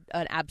an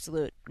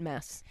absolute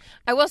mess.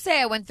 I will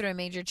say I went through a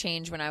major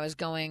change when I was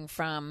going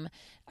from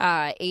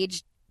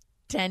age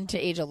 10 to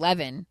age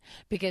 11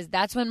 because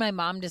that's when my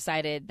mom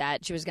decided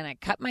that she was going to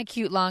cut my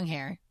cute long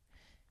hair,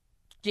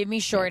 give me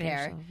short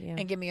hair,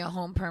 and give me a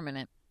home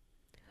permanent.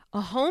 A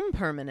home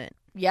permanent.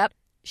 Yep.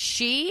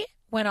 She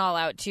went all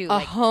out too. A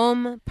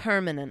home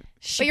permanent.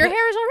 But your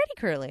hair is already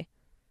curly.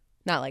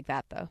 Not like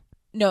that though.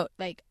 No,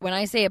 like when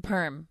I say a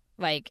perm,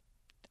 like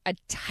a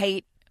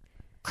tight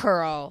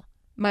curl.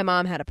 My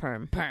mom had a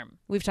perm. Perm.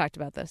 We've talked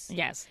about this.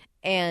 Yes.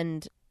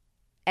 And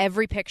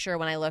every picture,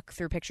 when I look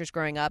through pictures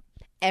growing up,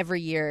 every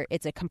year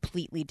it's a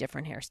completely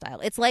different hairstyle.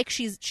 It's like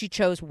she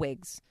chose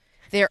wigs.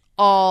 They're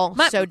all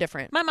so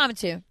different. My mom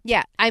too.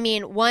 Yeah, I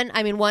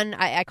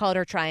call it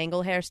her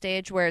triangle hair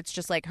stage, where it's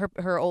just like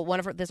her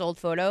old this old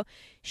photo.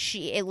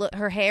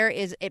 Her hair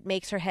it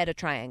makes her head a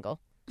triangle.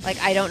 Like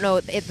I don't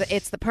know,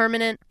 it's the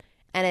permanent,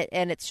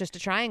 and it's just a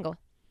triangle.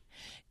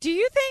 Do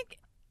you think?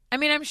 I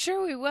mean, I'm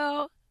sure we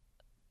will,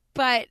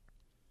 but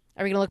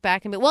are we gonna look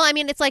back and be? Well, I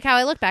mean, it's like how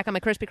I look back on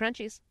my crispy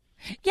crunchies.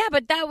 Yeah,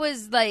 but that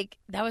was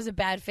a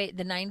bad fate.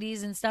 The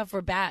 90s and stuff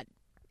were bad.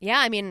 Yeah,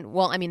 I mean,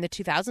 the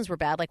 2000s were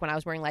bad, like when I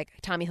was wearing, like,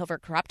 Tommy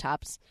Hilfiger crop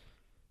tops.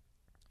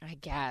 I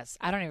guess.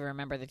 I don't even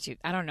remember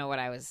I don't know what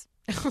I was.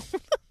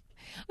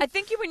 I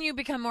think when you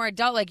become more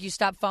adult, like, you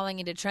stop falling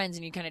into trends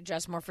and you kind of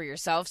dress more for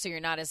yourself, so you're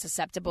not as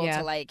susceptible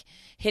to, like,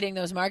 hitting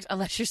those marks,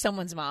 unless you're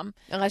someone's mom.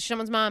 Unless you're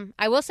someone's mom.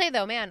 I will say,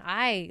 though, man,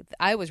 I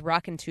was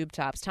rocking tube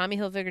tops. Tommy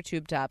Hilfiger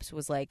tube tops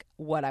was, like,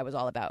 what I was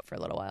all about for a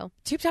little while.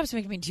 Tube tops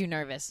make me too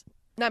nervous.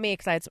 Not me,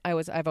 because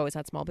I've always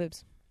had small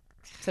boobs.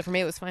 So for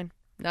me, it was fine.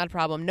 Not a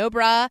problem. No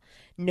bra,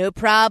 no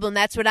problem.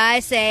 That's what I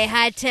say.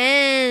 High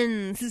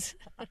tens.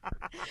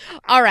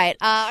 All right.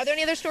 Are there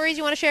any other stories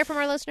you want to share from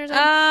our listeners? Or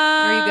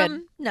are you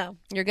good? No.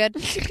 You're good?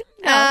 No.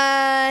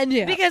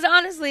 Yeah. Because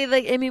honestly,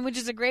 which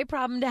is a great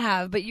problem to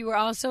have, but you are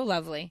all so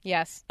lovely.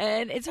 Yes.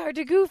 And it's hard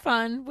to goof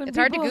on when it's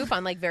hard to goof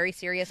on like very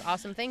serious,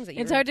 awesome things that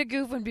you It's hard to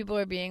goof when people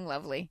are being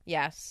lovely.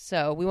 Yes.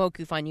 So we won't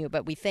goof on you,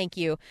 but we thank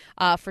you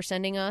for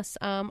sending us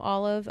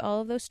all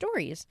of those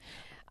stories.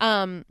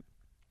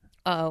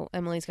 Oh,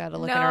 Emily's got a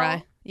look in her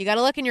eye. You got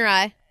a look in your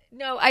eye.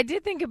 No, I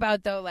did think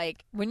about, though,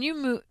 like, when you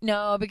moved...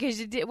 No, because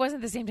it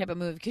wasn't the same type of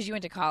move, because you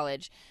went to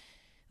college.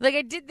 Like,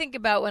 I did think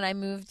about when I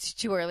moved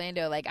to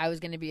Orlando, like, I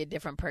was going to be a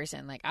different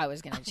person. Like, I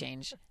was going to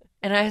change.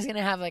 And I was going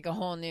to have, like, a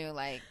whole new,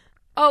 like...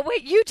 Oh,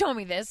 wait, you told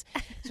me this.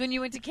 It's when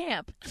you went to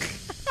camp. We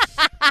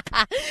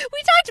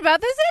talked about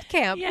this at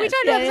camp. Yes. We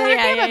talked about this in our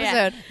camp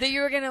episode. That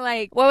you were going to,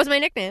 like... What was my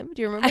nickname?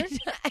 Do you remember?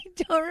 I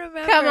don't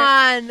remember. Come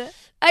on.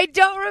 I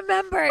don't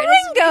remember.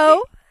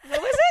 Ringo. What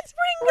was it?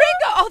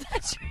 Ringo. Oh,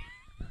 that's right.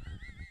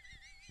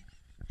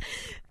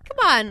 Come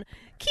on.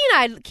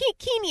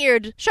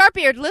 Keen-eared,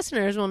 sharp-eared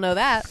listeners will know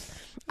that.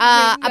 But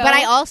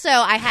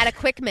I had a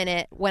quick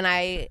minute when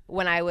I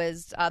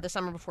was the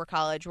summer before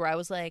college where I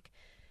was like,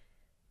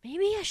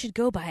 maybe I should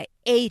go by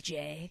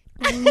AJ.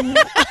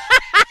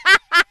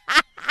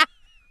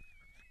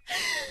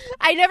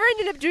 I never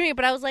ended up doing it,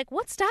 but I was like,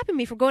 what's stopping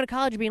me from going to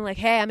college and being like,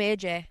 hey, I'm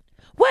AJ?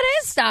 What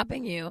is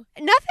stopping you?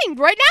 Nothing.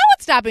 Right now,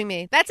 what's stopping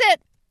me? That's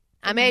it.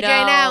 I'm AJ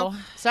No. now.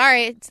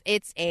 Sorry,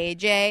 it's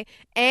AJ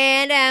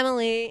and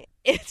Emily.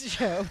 It's a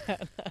show.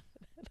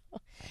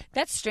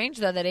 That's strange,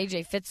 though, that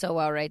AJ fits so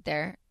well right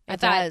there. I It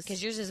thought, does.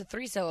 because yours is a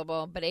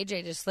 3-syllable, but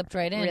AJ just slipped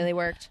right in. Really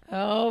worked.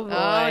 Oh, boy.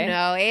 Oh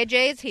no,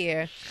 AJ's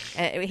here,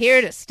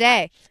 here to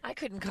stay. I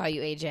couldn't call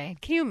you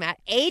AJ. Can you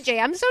imagine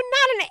AJ? I'm so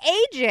not an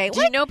AJ.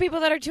 Do you know people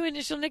that are two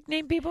initial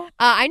nickname people?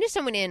 I knew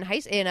someone in high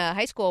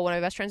school. One of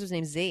my best friends was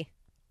named Z.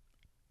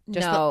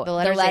 Just no. the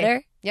letter Z.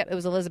 letter? Yep, it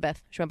was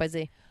Elizabeth. She went by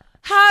Z.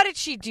 How did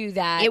she do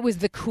that? It was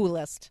the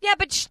coolest. yeah,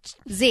 but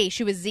Z.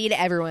 She was Z to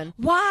everyone.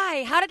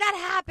 why? How did that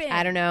happen?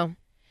 I don't know.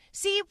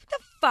 See, what the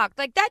fuck?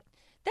 Like, that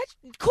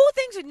cool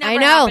things would never I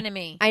know. happen to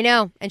me. I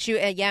know. And she,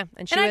 and she And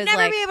I'd was never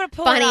like be able to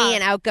pull it funny off.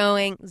 and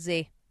outgoing.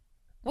 Z.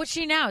 What's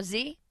she now,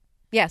 Z?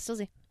 Yeah, still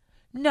Z.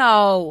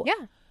 No. Yeah.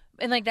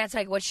 And, like, that's,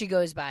 like, what she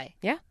goes by.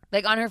 Yeah.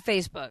 Like, on her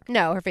Facebook.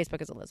 No, her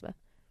Facebook is Elizabeth.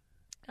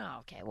 Oh,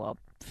 okay, well.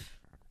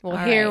 Well,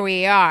 All here right.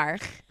 we are.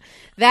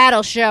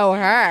 That'll show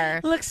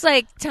her. Looks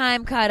like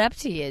time caught up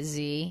to you,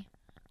 Z.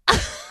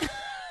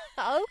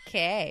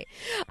 Okay.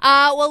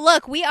 Well,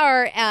 look, we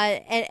are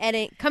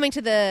coming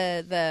to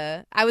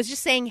the. I was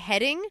just saying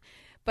heading,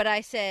 but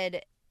I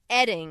said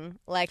edding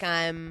like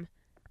I'm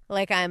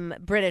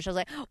British. I was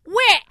like,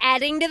 we're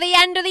adding to the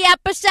end of the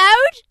episode.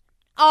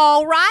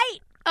 All right.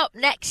 Up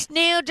next,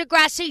 Neil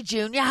deGrasse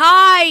Junior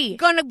High.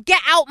 Gonna get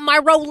out my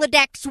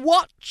Rolodex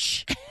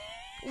watch.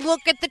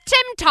 Look at the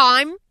Tim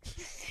time.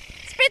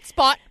 Spit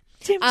spot.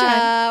 Tim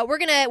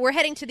We're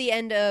heading to the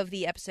end of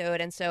the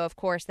episode, and so of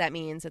course that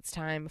means it's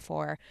time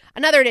for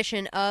another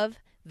edition of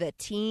the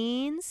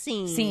Teen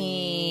Scene.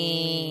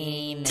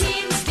 Scene.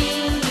 Teen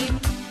steam,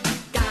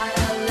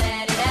 gotta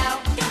let it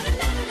out, gotta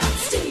let it out.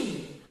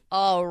 Steam.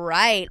 All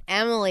right,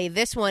 Emily,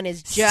 this one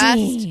is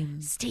just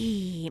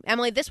Steam.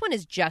 Emily, this one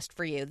is just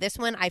for you. This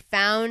one I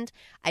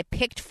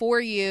picked for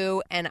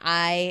you, and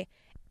I'm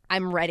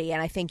ready, and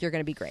I think you're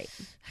going to be great.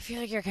 I feel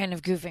like you're kind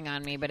of goofing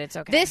on me, but it's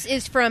okay. This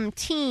is from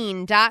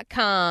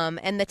teen.com,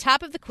 and the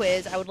top of the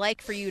quiz, I would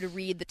like for you to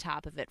read the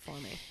top of it for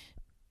me.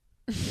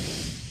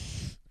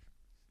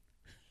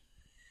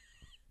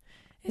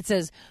 It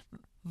says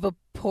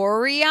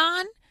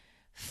Vaporeon,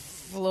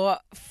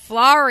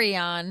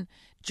 Flareon,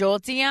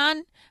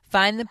 Jolteon.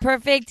 Find the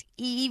perfect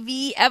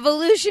EV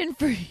evolution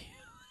for you.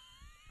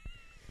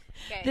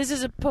 Okay. This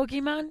is a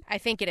Pokemon? I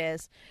think it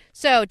is.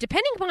 So,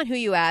 depending upon who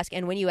you ask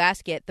and when you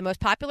ask it, the most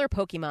popular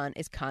Pokemon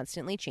is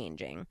constantly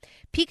changing.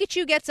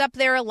 Pikachu gets up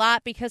there a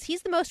lot because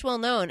he's the most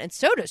well-known, and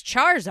so does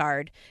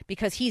Charizard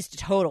because he's a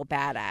total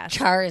badass.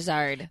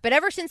 Charizard. But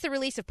ever since the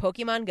release of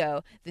Pokemon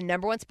Go, the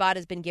number one spot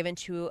has been given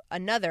to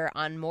another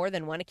on more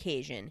than one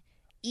occasion,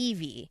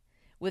 Eevee.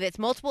 With its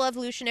multiple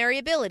evolutionary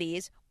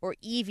abilities, or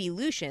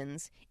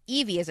Eeveelutions,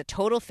 Eevee is a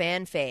total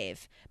fan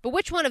fave. But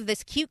which one of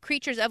this cute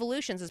creature's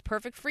evolutions is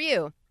perfect for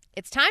you?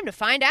 It's time to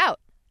find out.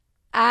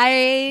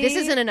 This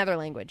is in another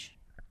language.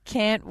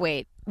 Can't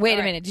wait. Wait All a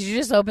right. minute. Did you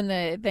just open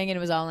the thing and it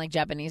was all in like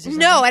Japanese or something?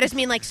 No, I just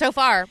mean like so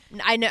far.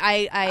 I know.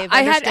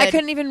 I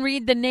couldn't even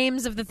read the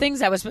names of the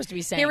things I was supposed to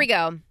be saying. Here we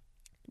go.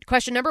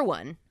 Question number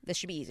 1. This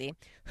should be easy.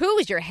 Who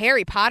is your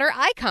Harry Potter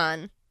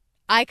icon?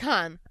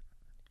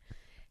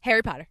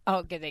 Harry Potter.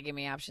 Oh, good. They give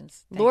me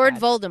options. Thank Lord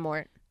God.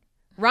 Voldemort,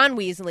 Ron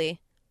Weasley,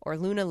 or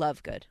Luna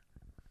Lovegood?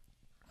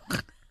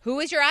 Who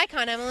is your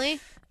icon, Emily?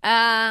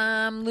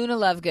 Luna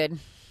Lovegood.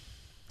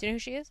 Do you know who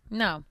she is?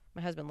 No.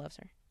 My husband loves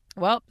her.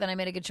 Well, then I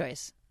made a good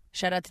choice.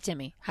 Shout out to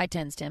Timmy. High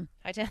tens, Tim.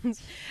 Hi,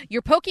 Tens.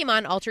 Your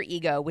Pokemon alter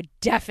ego would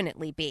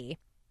definitely be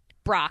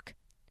Brock,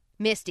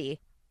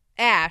 Misty,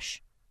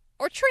 Ash,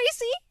 or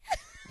Tracy.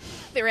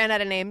 They ran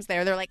out of names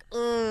there. They're like,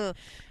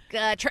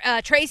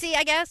 Tracy,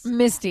 I guess.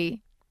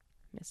 Misty.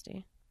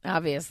 Misty.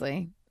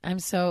 Obviously. I'm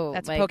so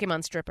That's like a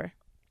Pokemon stripper.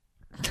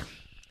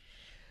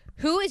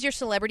 Who is your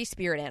celebrity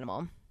spirit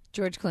animal?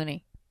 George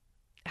Clooney.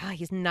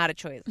 He's not a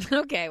choice.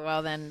 Okay,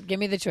 well then, give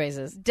me the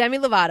choices. Demi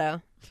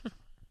Lovato,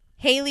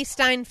 Haley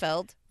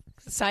Steinfeld,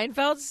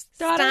 Seinfeld's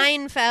daughter?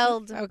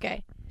 Steinfeld,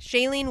 Okay.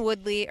 Shailene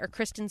Woodley, or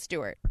Kristen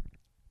Stewart?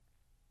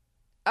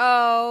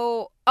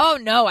 Oh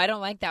no, I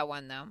don't like that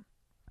one though.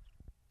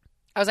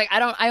 I was like,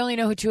 I only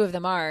know who two of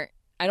them are.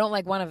 I don't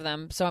like one of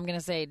them, so I'm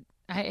gonna say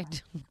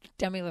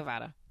Demi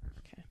Lovato.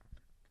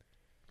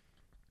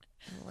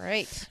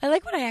 Right. I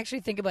like when I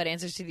actually think about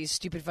answers to these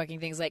stupid fucking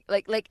things. Like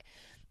You're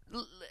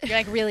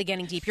like really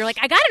getting deep. You're like,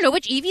 I gotta know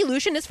which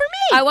evolution is for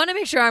me. I want to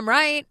make sure I'm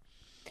right.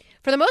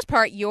 For the most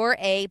part, you're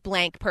a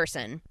blank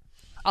person.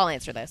 I'll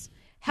answer this.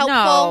 Helpful,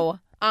 No.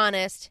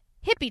 honest,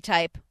 hippie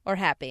type, or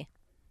happy?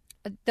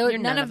 You're You're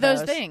none of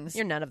those things.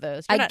 You're none of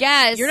those. I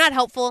guess. You're not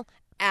helpful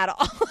at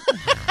all.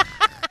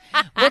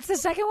 What's the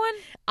second one?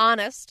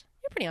 Honest.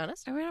 You're pretty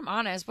honest. I mean, I'm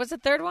honest. What's the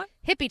third one?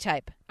 Hippie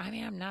type. I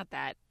mean, I'm not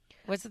that.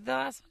 What's the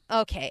last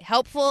one? Okay.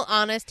 Helpful,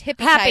 honest, hippie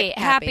Happy, type.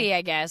 happy,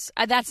 I guess.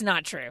 That's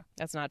not true.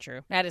 That's not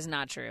true. That is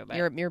not true. But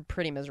You're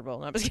pretty miserable.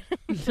 No, I'm just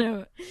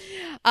kidding.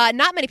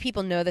 Not many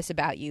people know this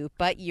about you,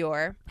 but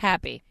you're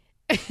happy.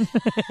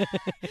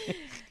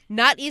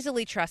 not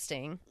easily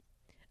trusting,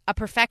 a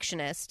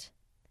perfectionist,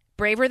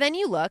 braver than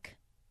you look,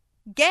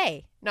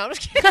 gay. No, I'm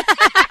just kidding.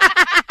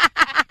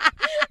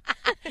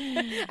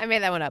 I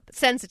made that one up.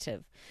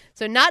 Sensitive.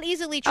 So not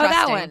easily Oh, trusting.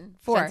 that one.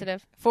 4.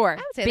 Sensitive. 4. I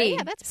would say B. that.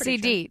 Yeah, that's pretty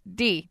C, D.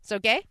 D. So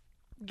gay?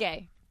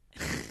 Gay.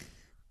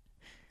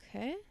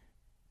 Okay.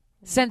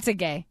 Sense of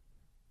gay.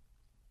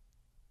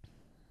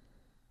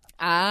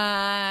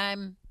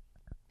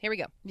 Here we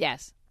go.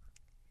 Yes.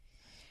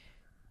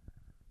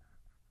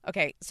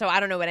 Okay, so I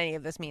don't know what any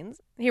of this means.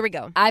 Here we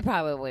go. I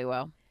probably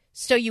will.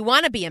 So you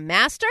want to be a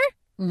master?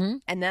 Mm-hmm.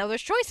 And now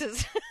there's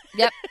choices.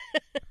 Yep.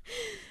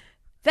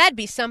 That'd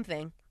be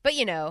something. But,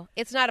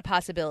 it's not a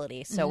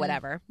possibility, so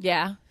whatever.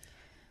 Yeah.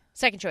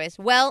 Second choice.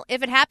 Well,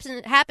 if it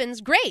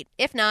happens, great.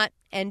 If not,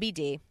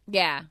 NBD.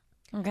 Yeah.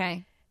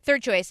 Okay.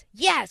 Third choice.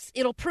 Yes,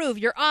 it'll prove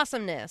your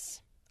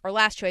awesomeness. Or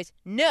last choice.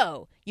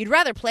 No, you'd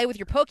rather play with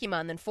your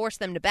Pokemon than force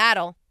them to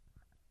battle.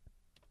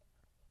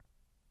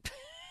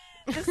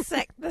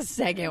 The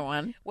second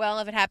one. Well,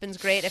 if it happens,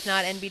 great. If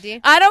not,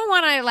 NBD. I don't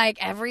want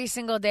to every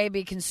single day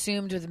be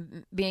consumed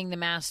with being the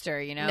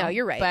master, No,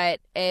 you're right. But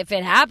if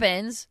it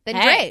happens, Then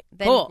hey, great.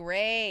 Then cool.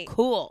 great.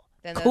 Cool.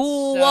 Then that's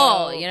cool.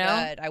 so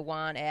Good. I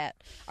want it.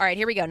 All right,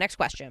 here we go. Next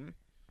question.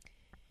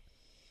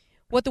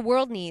 What the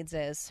world needs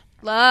is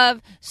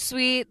Love,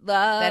 sweet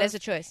love. that is a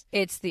choice.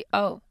 It's the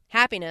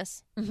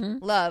Happiness,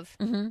 love,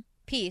 Mm-hmm.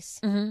 peace,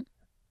 Mm-hmm.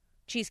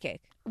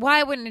 cheesecake.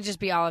 Why wouldn't it just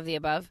be all of the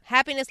above?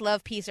 Happiness,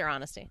 love, peace, or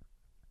honesty.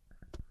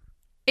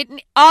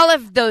 All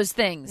of those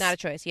things. Not a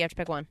choice. You have to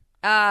pick one.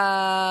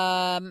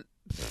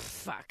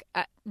 Fuck.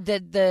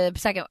 The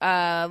second.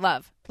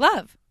 Love.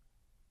 Love.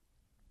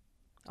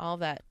 All of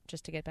that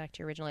just to get back to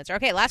your original answer.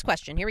 Okay, last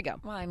question. Here we go.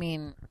 Well, I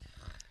mean,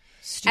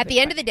 At the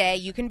end of the day,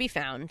 you can be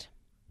found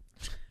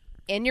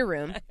in your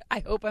room. I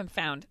hope I'm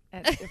found.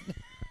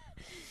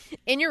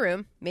 In your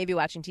room, maybe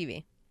watching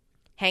TV,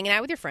 hanging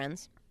out with your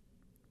friends,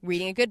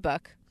 reading a good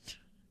book,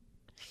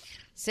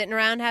 sitting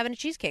around having a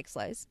cheesecake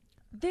slice.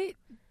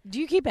 Do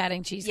you keep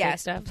adding cheesecake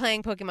stuff?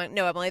 Playing Pokemon.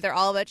 No, Emily, they're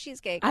all about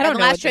cheesecake. I don't And the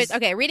know last what choice. this-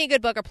 Okay, reading a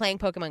good book or playing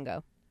Pokemon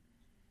Go.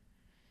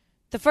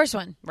 The first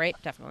one. Right,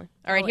 definitely.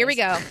 All right, here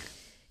we Always. go.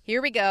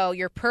 Here we go.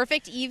 Your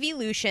perfect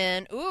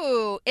evolution.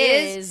 Ooh,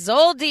 Is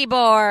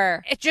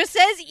Zoldibor. it just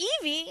says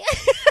Eevee.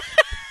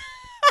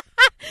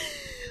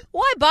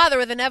 Why bother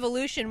with an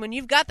evolution when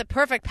you've got the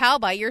perfect pal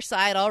by your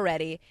side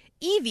already?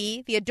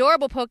 Eevee, the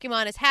adorable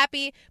Pokemon, is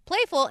happy,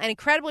 playful, and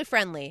incredibly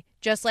friendly,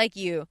 just like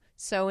you.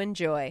 So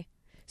enjoy.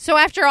 So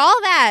after all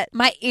that,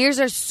 My ears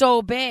are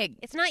so big.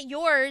 it's not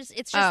yours.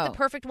 It's just Oh. the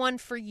perfect one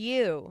for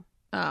you.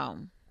 Oh.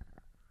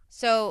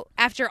 So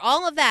after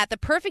all of that, the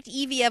perfect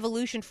Eevee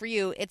evolution for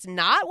you, it's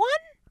not one?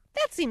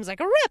 That seems like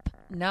a rip.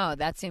 No,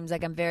 that seems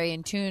like I'm very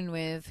in tune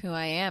with who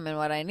I am and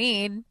what I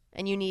need.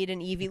 And you need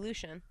an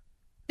evolution.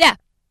 Yeah.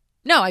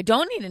 No, I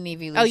don't need an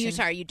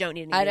evolution. Oh, you don't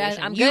need an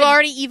evolution. I'm you good.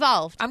 already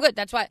evolved. I'm good.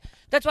 That's why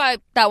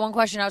that one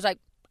question I was like,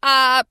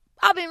 I'll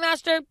be a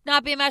master,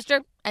 not be a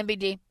master,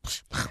 NBD.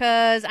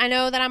 Because I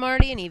know that I'm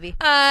already an Eevee.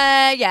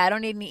 Yeah, I don't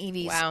need any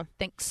EVs. Wow.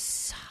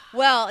 Thanks.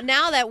 Well,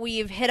 now that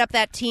we've hit up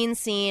that teen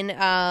scene,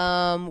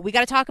 we got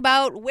to talk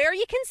about where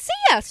you can see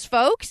us,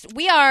 folks.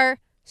 We are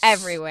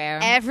Everywhere.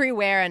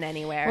 everywhere and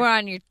anywhere. We're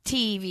on your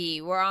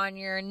TV. We're on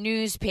your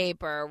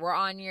newspaper. We're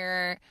on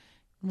your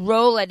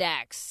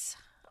Rolodex.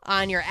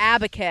 on your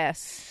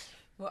abacus.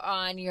 We're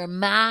on your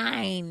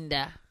mind.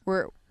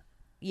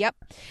 Yep.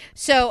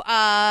 So,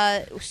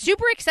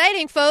 super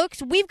exciting, folks.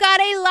 We've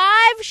got a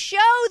live show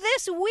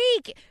this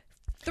week.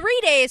 3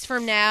 days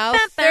from now.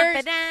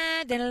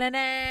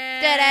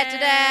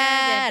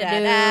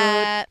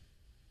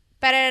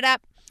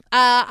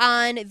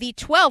 On the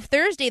 12th,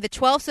 Thursday the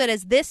 12th, so that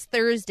is this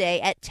Thursday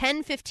at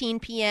 10:15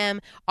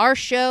 p.m., our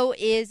show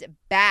is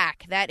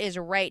back. That is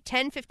right,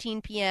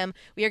 10:15 p.m.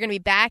 We are going to be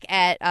back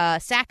at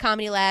SAC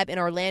Comedy Lab in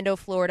Orlando,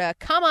 Florida.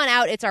 Come on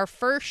out. It's our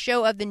first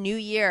show of the new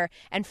year.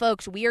 And,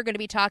 folks, we are going to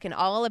be talking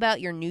all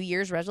about your New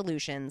Year's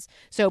resolutions.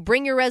 So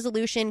bring your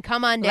resolution.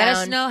 Come on down. Let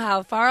us know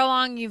how far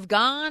along you've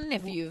gone,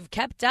 if you've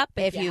kept up,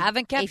 if you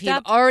haven't kept if you've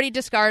up. already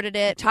discarded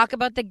it. Talk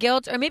about the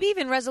guilt, or maybe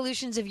even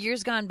resolutions of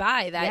years gone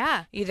by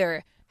that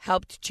either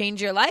helped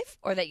change your life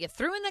or that you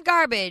threw in the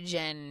garbage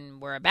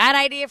and were a bad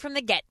idea from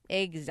the get.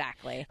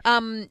 Exactly.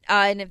 And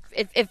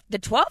if the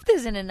 12th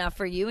isn't enough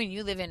for you and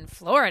you live in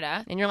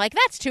Florida, And you're like,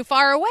 that's too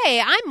far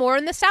away. I'm more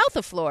in the south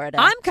of Florida.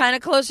 I'm kind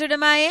of closer to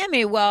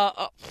Miami.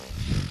 Well,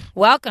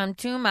 welcome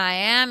to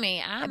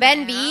Miami.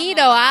 Benvenuto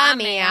a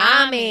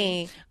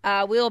Miami.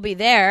 We'll be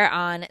there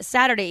on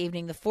Saturday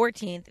evening, the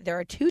 14th. There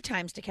are 2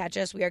 times to catch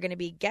us. We are going to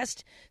be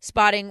guest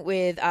spotting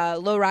with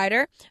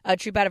Lowrider, a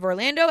troupe out of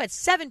Orlando, at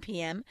 7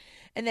 p.m.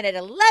 And then at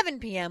 11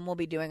 p.m., we'll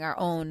be doing our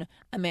own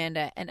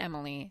Amanda and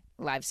Emily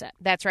live set.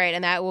 That's right,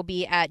 and that will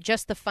be at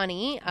Just the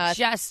Funny.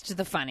 Just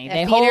the funny. a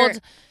They theater-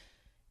 hold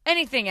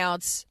anything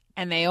else,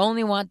 and they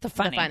only want the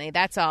funny. The Funny.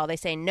 That's all. They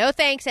say no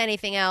thanks,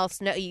 anything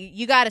else. No,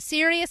 you got a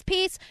serious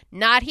piece?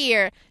 Not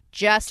here.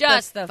 Just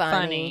the the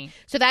funny.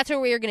 So that's where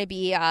we are going to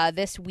be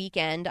this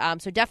weekend.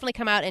 So definitely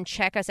come out and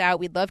check us out.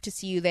 We'd love to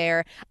see you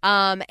there.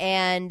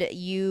 And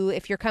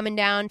if you're coming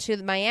down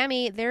to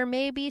Miami, there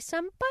may be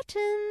some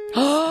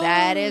buttons.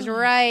 That is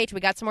right. We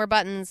got some more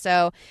buttons.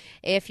 So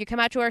if you come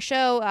out to our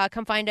show,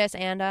 come find us,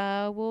 and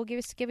we'll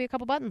give you a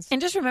couple buttons.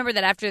 And just remember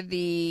that after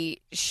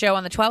the show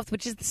on the 12th,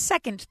 which is the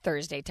second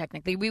Thursday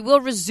technically, we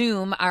will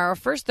resume our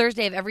first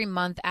Thursday of every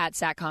month at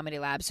Sac Comedy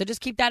Lab. So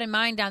just keep that in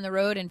mind down the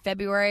road in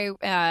February.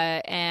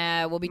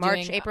 And we'll be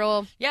March, doing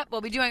April. Yep,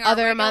 we'll be doing our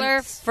other regular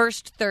months.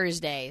 first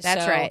Thursday.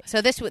 That's right.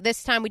 So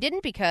this time we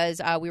didn't because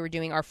we were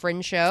doing our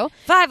Fringe show.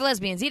 5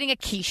 lesbians eating a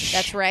quiche.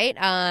 That's right.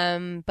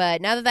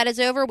 But now that is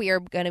over, we are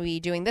going to be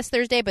doing this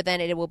Thursday, but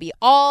then it will be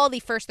all the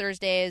first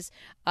Thursdays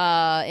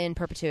in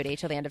perpetuity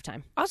till the end of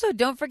time. Also,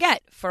 don't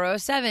forget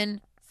 407-312.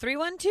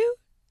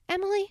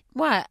 Emily,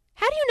 What?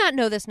 how do you not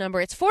know this number?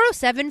 It's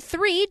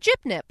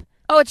 407-3-GYPNIP.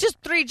 Oh, it's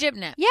just 3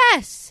 GYPNIP.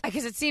 Yes.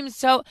 Because it seems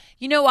so.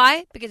 You know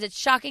why? Because it's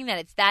shocking that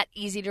it's that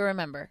easy to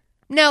remember.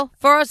 No.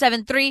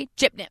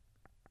 407-3-GYPNIP.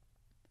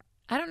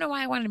 I don't know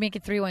why I wanted to make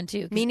it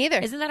 312. Me neither.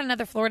 Isn't that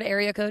another Florida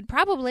area code?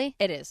 Probably.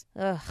 It is.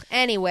 Ugh.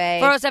 Anyway.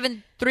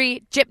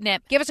 407-3-GYPNIP.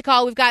 Give us a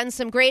call. We've gotten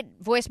some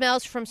great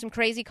voicemails from some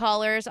crazy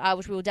callers,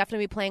 which we will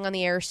definitely be playing on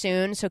the air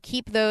soon. So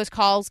keep those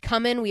calls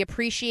coming. We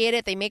appreciate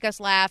it. They make us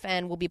laugh,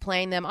 and we'll be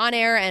playing them on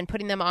air and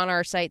putting them on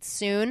our site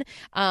soon.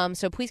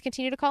 So please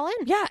continue to call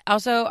in. Yeah.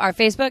 Also, our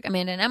Facebook,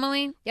 Amanda and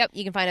Emily. Yep.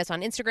 You can find us on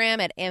Instagram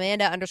at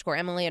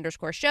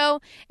Amanda_Emily_show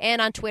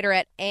and on Twitter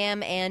at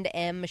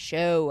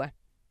AmandM_show.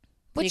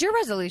 What's your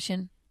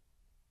resolution?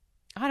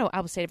 I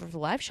will save it for the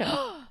live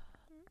show.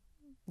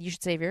 You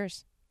should save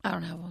yours. I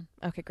don't have one.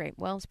 Okay, great.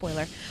 Well,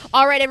 spoiler.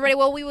 All right, everybody.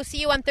 Well, we will see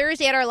you on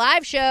Thursday at our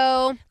live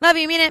show. Love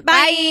you, mean it.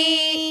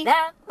 Bye.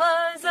 That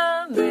was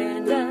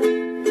Amanda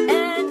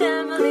and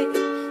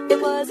Emily.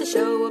 It was a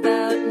show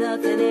about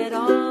nothing at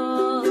all.